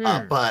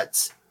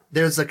 But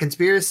there's a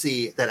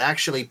conspiracy that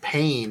actually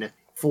paying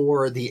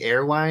for the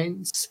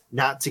airlines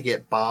not to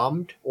get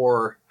bombed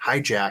or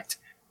hijacked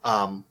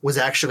was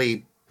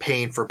actually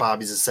paying for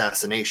Bobby's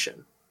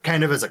assassination,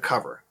 kind of as a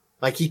cover.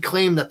 Like, he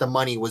claimed that the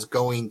money was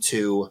going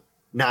to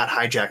not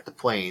hijack the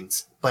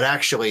planes, but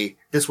actually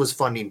this was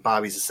funding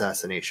Bobby's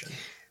assassination.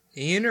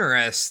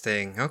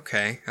 Interesting.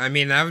 Okay. I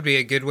mean, that would be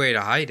a good way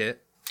to hide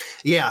it.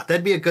 Yeah,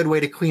 that'd be a good way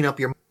to clean up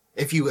your...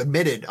 If you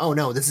admitted, oh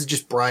no, this is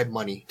just bribe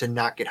money to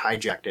not get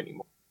hijacked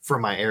anymore for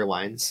my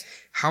airlines.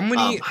 How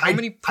many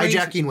planes...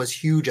 Hijacking was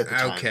huge at the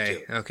time,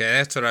 too. Okay,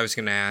 that's what I was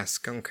going to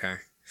ask. Okay.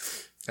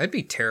 That'd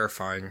be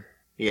terrifying.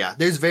 Yeah,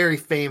 there's very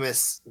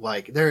famous,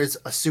 there's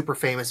a super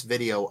famous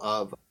video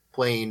of a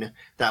plane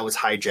that was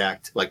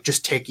hijacked,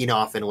 just taking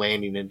off and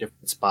landing in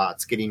different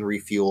spots, getting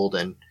refueled,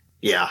 and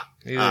yeah.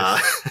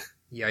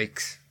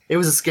 Yikes. It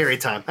was a scary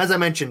time. As I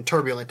mentioned,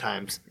 turbulent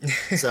times.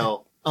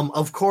 So...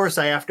 of course,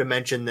 I have to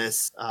mention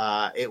this.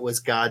 It was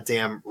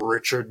goddamn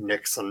Richard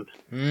Nixon.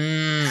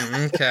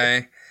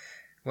 Okay.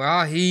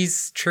 Well,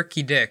 he's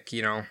tricky Dick,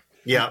 you know.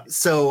 Yeah.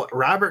 So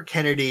Robert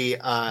Kennedy,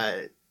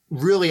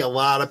 really a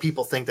lot of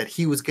people think that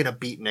he was going to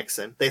beat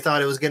Nixon. They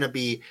thought it was going to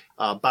be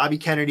Bobby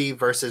Kennedy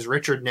versus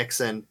Richard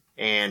Nixon,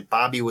 and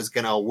Bobby was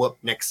going to whoop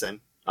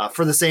Nixon.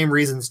 For the same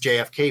reasons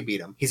JFK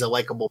beat him. He's a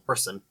likable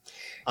person.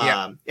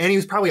 Yeah. And he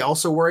was probably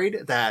also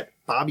worried that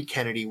Bobby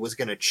Kennedy was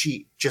going to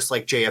cheat, just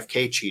like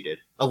JFK cheated,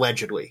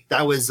 allegedly.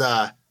 That was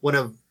one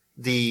of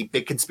the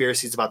big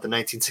conspiracies about the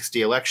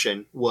 1960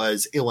 election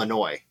was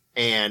Illinois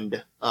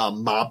and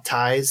mob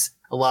ties.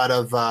 A lot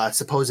of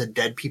supposed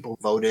dead people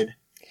voted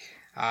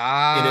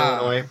in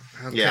Illinois.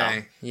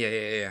 Okay.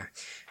 Yeah.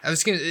 I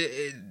was going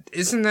to...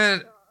 Isn't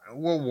that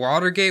what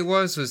Watergate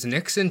was? Was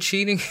Nixon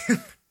cheating?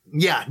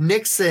 Yeah,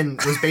 Nixon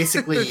was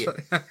basically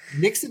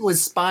Nixon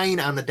was spying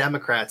on the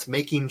Democrats,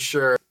 making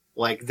sure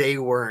like they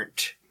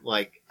weren't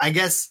like, I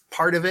guess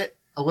part of it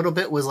a little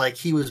bit was like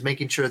he was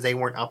making sure they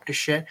weren't up to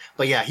shit.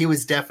 But yeah, he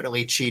was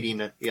definitely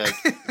cheating, like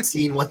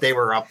seeing what they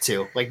were up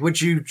to, like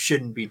which you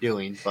shouldn't be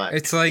doing. But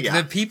it's like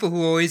the people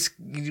who always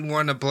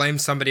want to blame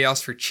somebody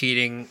else for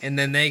cheating and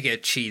then they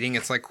get cheating.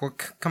 It's like, well,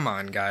 come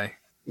on, guy.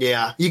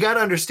 Yeah, you got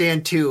to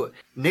understand too,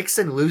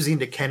 Nixon losing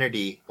to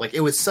Kennedy, like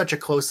it was such a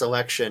close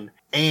election.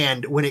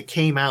 And when it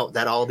came out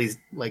that all these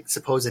like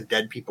supposed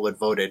dead people had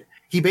voted,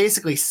 he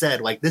basically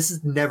said like, this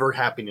is never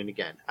happening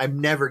again. I'm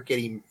never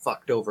getting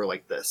fucked over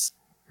like this.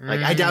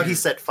 Like, I doubt he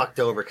said fucked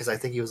over because I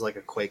think he was like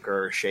a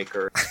Quaker or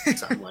Shaker or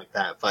something like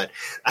that. But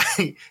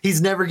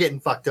he's never getting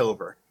fucked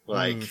over.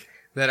 Like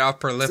that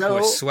upper lip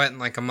was sweating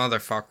like a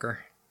motherfucker.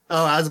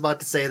 Oh, I was about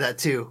to say that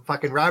too.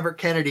 Fucking Robert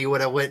Kennedy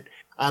would have went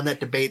on that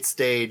debate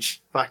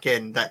stage,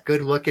 fucking that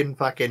good looking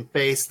fucking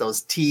face,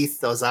 those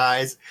teeth, those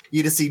eyes.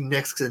 You'd have seen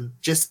Nixon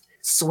just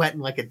sweating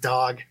like a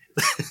dog.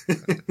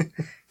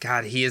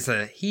 God, he is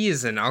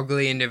an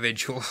ugly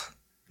individual.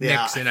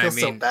 Yeah, Nixon, I feel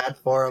so bad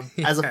for him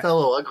as a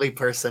fellow ugly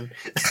person.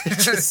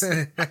 Just,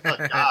 oh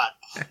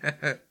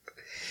God.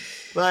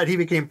 But he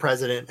became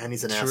president, and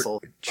he's an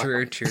asshole.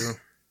 True.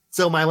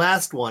 So my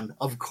last one,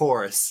 of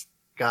course,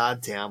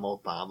 goddamn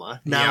Obama.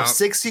 Now,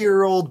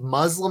 6-year-old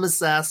Muslim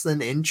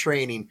assassin in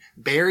training,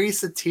 Barry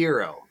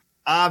Soetoro,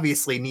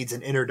 obviously needs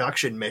an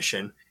introduction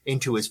mission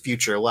into his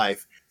future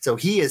life. So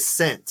he is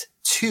sent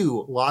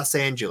to Los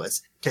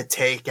Angeles to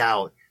take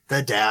out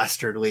the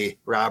dastardly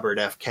Robert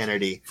F.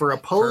 Kennedy for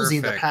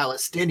opposing the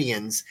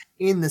Palestinians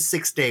in the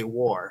 6-Day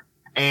War,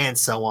 and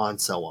so on,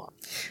 so on.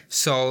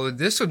 So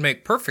this would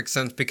make perfect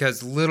sense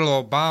because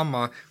little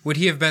Obama, would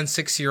he have been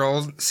 6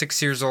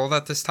 years old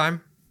at this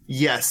time?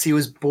 Yes, he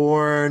was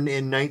born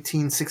in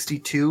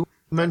 1962,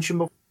 mentioned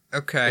before.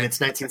 Okay. And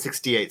it's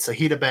 1968, so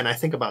he'd have been, I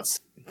think, about...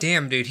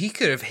 Damn, dude, he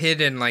could have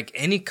hidden, like,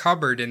 any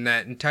cupboard in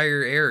that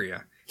entire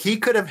area. He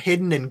could have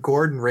hidden in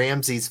Gordon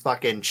Ramsay's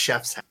fucking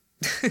chef's house.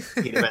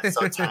 He'd have been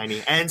so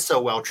tiny and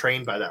so well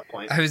trained by that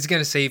point. I was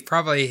gonna say he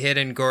probably hid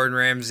in Gordon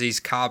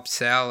Ramsay's Cobb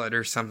salad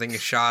or something, a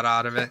shot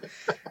out of it.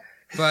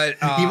 But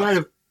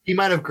he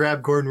might have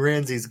grabbed Gordon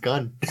Ramsay's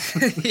gun.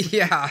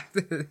 Yeah.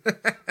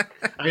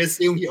 I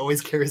assume he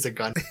always carries a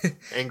gun.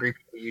 Angry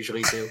people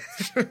usually do.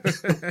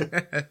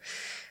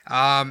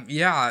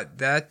 Yeah,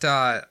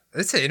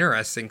 that's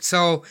interesting.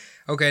 So,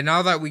 okay,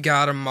 now that we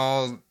got them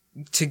all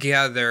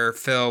together,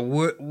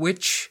 Phil,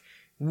 which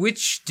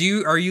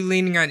are you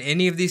leaning on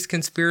any of these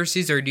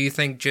conspiracies, or do you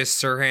think just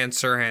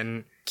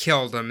Sirhan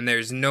killed him and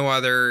there's no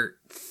other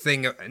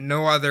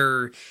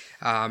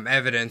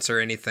evidence or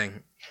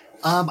anything?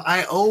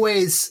 I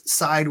always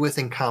side with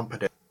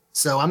incompetent.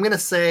 So I'm going to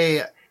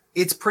say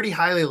it's pretty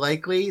highly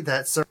likely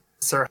that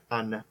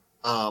Sirhan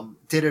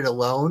did it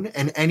alone,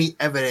 and any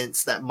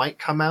evidence that might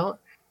come out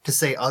to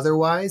say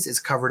otherwise is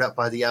covered up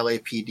by the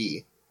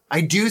LAPD. I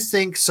do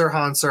think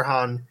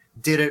Sirhan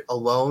did it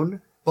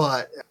alone,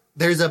 but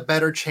there's a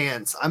better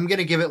chance. I'm going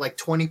to give it like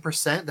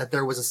 20% that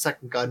there was a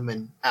second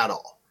gunman at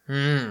all.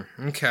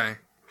 Okay.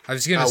 I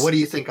was going to what do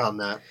you think on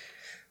that?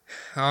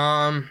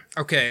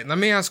 Okay, let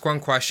me ask one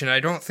question.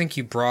 I don't think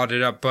you brought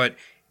it up, but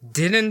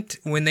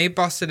when they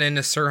busted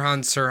into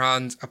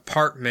Sirhan's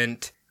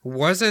apartment,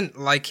 wasn't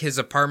like his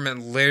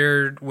apartment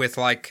littered with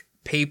like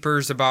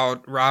papers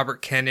about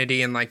Robert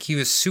Kennedy and like he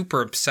was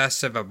super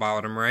obsessive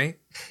about him, right?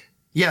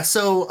 Yeah,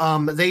 so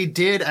they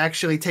did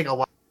actually take a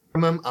lot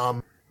from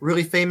him.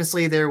 Really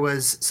famously, there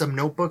was some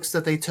notebooks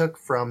that they took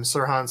from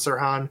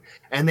Sirhan,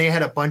 and they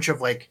had a bunch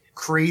of like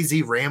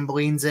crazy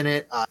ramblings in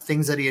it,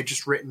 things that he had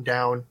just written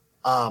down,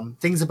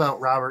 things about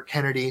Robert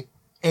Kennedy.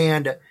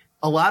 And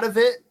a lot of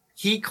it,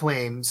 he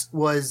claims,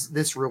 was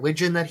this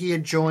religion that he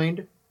had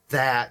joined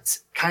that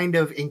kind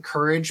of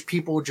encouraged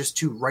people just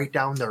to write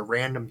down their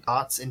random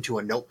thoughts into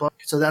a notebook.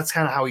 So that's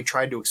kind of how he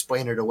tried to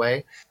explain it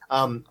away.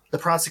 The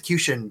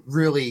prosecution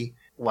really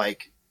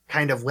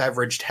kind of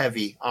leveraged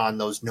heavy on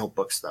those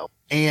notebooks though.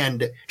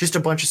 And just a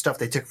bunch of stuff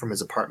they took from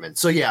his apartment.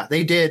 So yeah,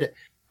 they did.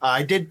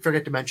 I did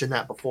forget to mention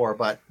that before,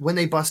 but when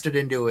they busted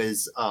into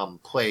his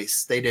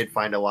place, they did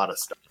find a lot of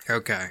stuff.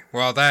 Okay.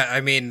 Well,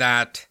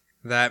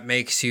 that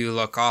makes you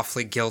look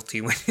awfully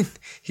guilty when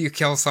you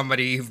kill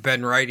somebody you've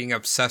been writing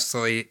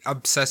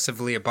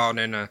obsessively about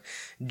in a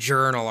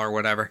journal or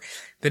whatever.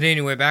 But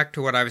anyway, back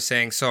to what I was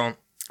saying. So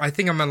I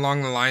think I'm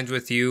along the lines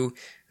with you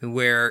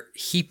where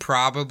he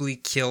probably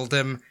killed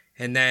him.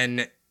 And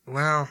then,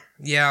 well,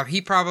 yeah,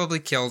 he probably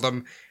killed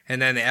him.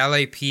 And then the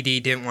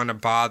LAPD didn't want to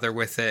bother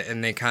with it.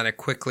 And they kind of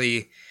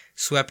quickly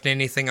swept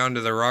anything under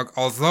the rug.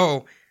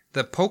 Although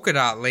the polka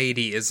dot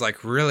lady is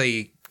like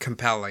really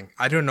compelling.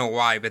 I don't know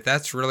why, but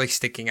that's really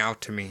sticking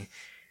out to me.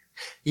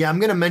 Yeah, I'm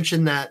going to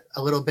mention that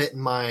a little bit in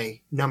my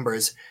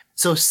numbers.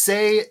 So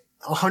say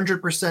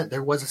 100%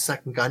 there was a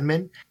second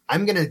gunman.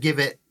 I'm going to give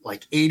it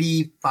like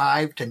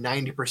 85 to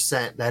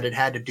 90% that it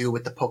had to do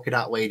with the polka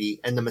dot lady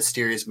and the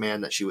mysterious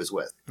man that she was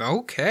with.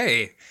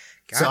 Okay.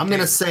 So I'm going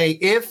to say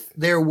if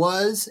there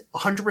was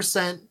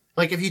 100%,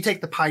 like if you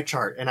take the pie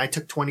chart and I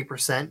took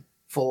 20%,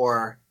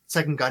 for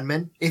Second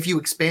Gunman. If you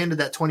expanded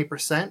that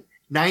 20%,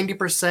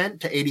 90%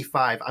 to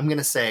 85, I'm going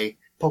to say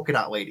Polka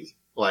Dot Lady.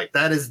 Like,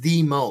 that is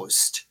the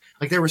most.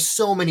 Like, there were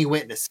so many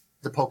witnesses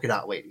to the Polka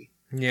Dot Lady.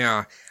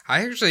 Yeah,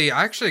 I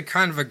actually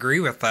kind of agree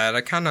with that.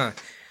 I kind of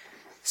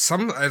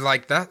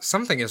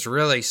something is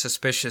really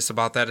suspicious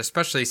about that,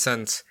 especially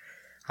since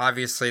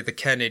obviously the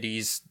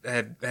Kennedys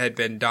had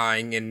been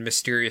dying in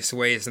mysterious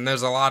ways, and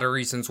there's a lot of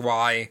reasons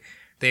why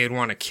they'd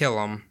want to kill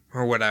them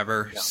or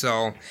whatever. Yeah.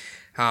 So,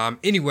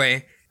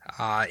 anyway,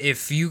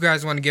 if you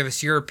guys want to give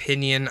us your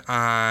opinion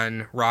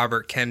on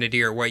Robert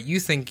Kennedy or what you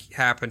think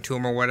happened to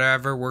him or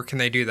whatever, where can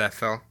they do that,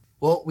 Phil?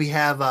 Well, we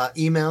have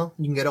email.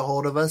 You can get a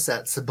hold of us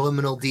at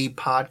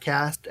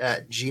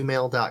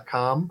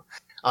subliminaldpodcast@gmail.com.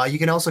 You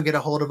can also get a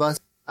hold of us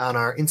on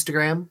our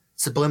Instagram,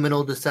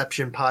 Subliminal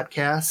Deception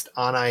Podcast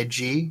on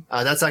IG.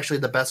 That's actually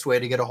the best way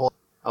to get a hold.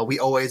 We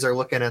always are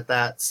looking at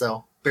that,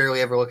 so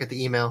barely ever look at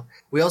the email.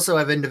 We also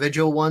have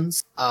individual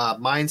ones.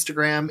 My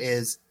Instagram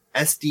is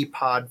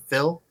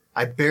SDPodPhil.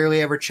 I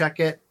barely ever check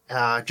it.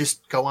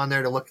 Just go on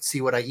there to look and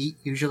see what I eat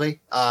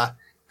usually.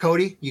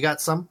 Cody, you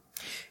got some?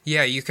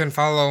 Yeah, you can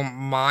follow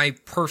my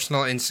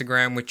personal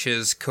Instagram, which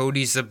is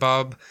Cody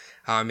Zabub.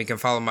 You can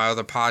follow my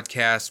other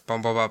podcast,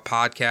 Bumblebee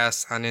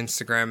Podcast, on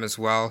Instagram as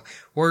well.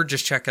 Or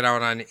just check it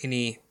out on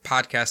any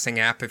podcasting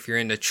app if you're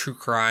into true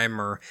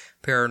crime or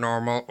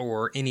paranormal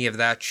or any of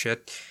that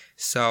shit.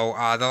 So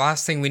the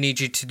last thing we need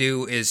you to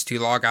do is to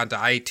log on to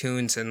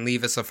iTunes and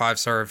leave us a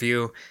 5-star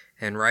review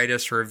and write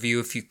us a review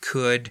if you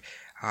could.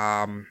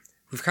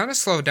 We've kind of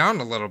slowed down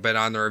a little bit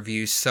on the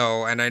reviews,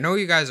 so, and I know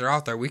you guys are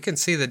out there. We can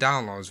see the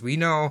downloads. We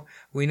know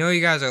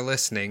you guys are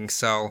listening,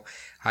 so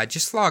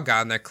just log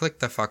on there, click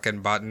the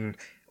fucking button,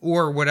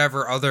 or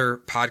whatever other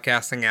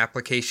podcasting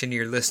application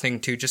you're listening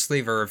to, just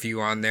leave a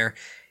review on there.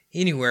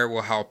 Anywhere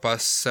will help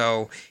us.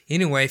 So,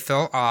 anyway,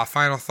 Phil,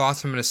 final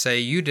thoughts. I'm going to say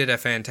you did a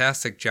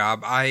fantastic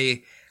job.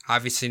 I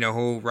obviously know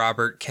who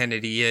Robert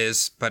Kennedy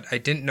is, but I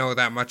didn't know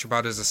that much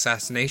about his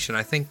assassination.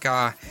 I think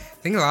a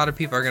lot of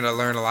people are going to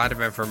learn a lot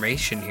of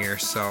information here,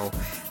 so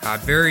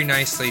very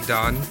nicely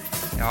done.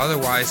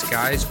 Otherwise,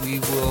 guys, we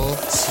will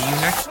see you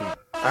next week.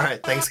 All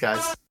right, thanks,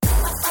 guys.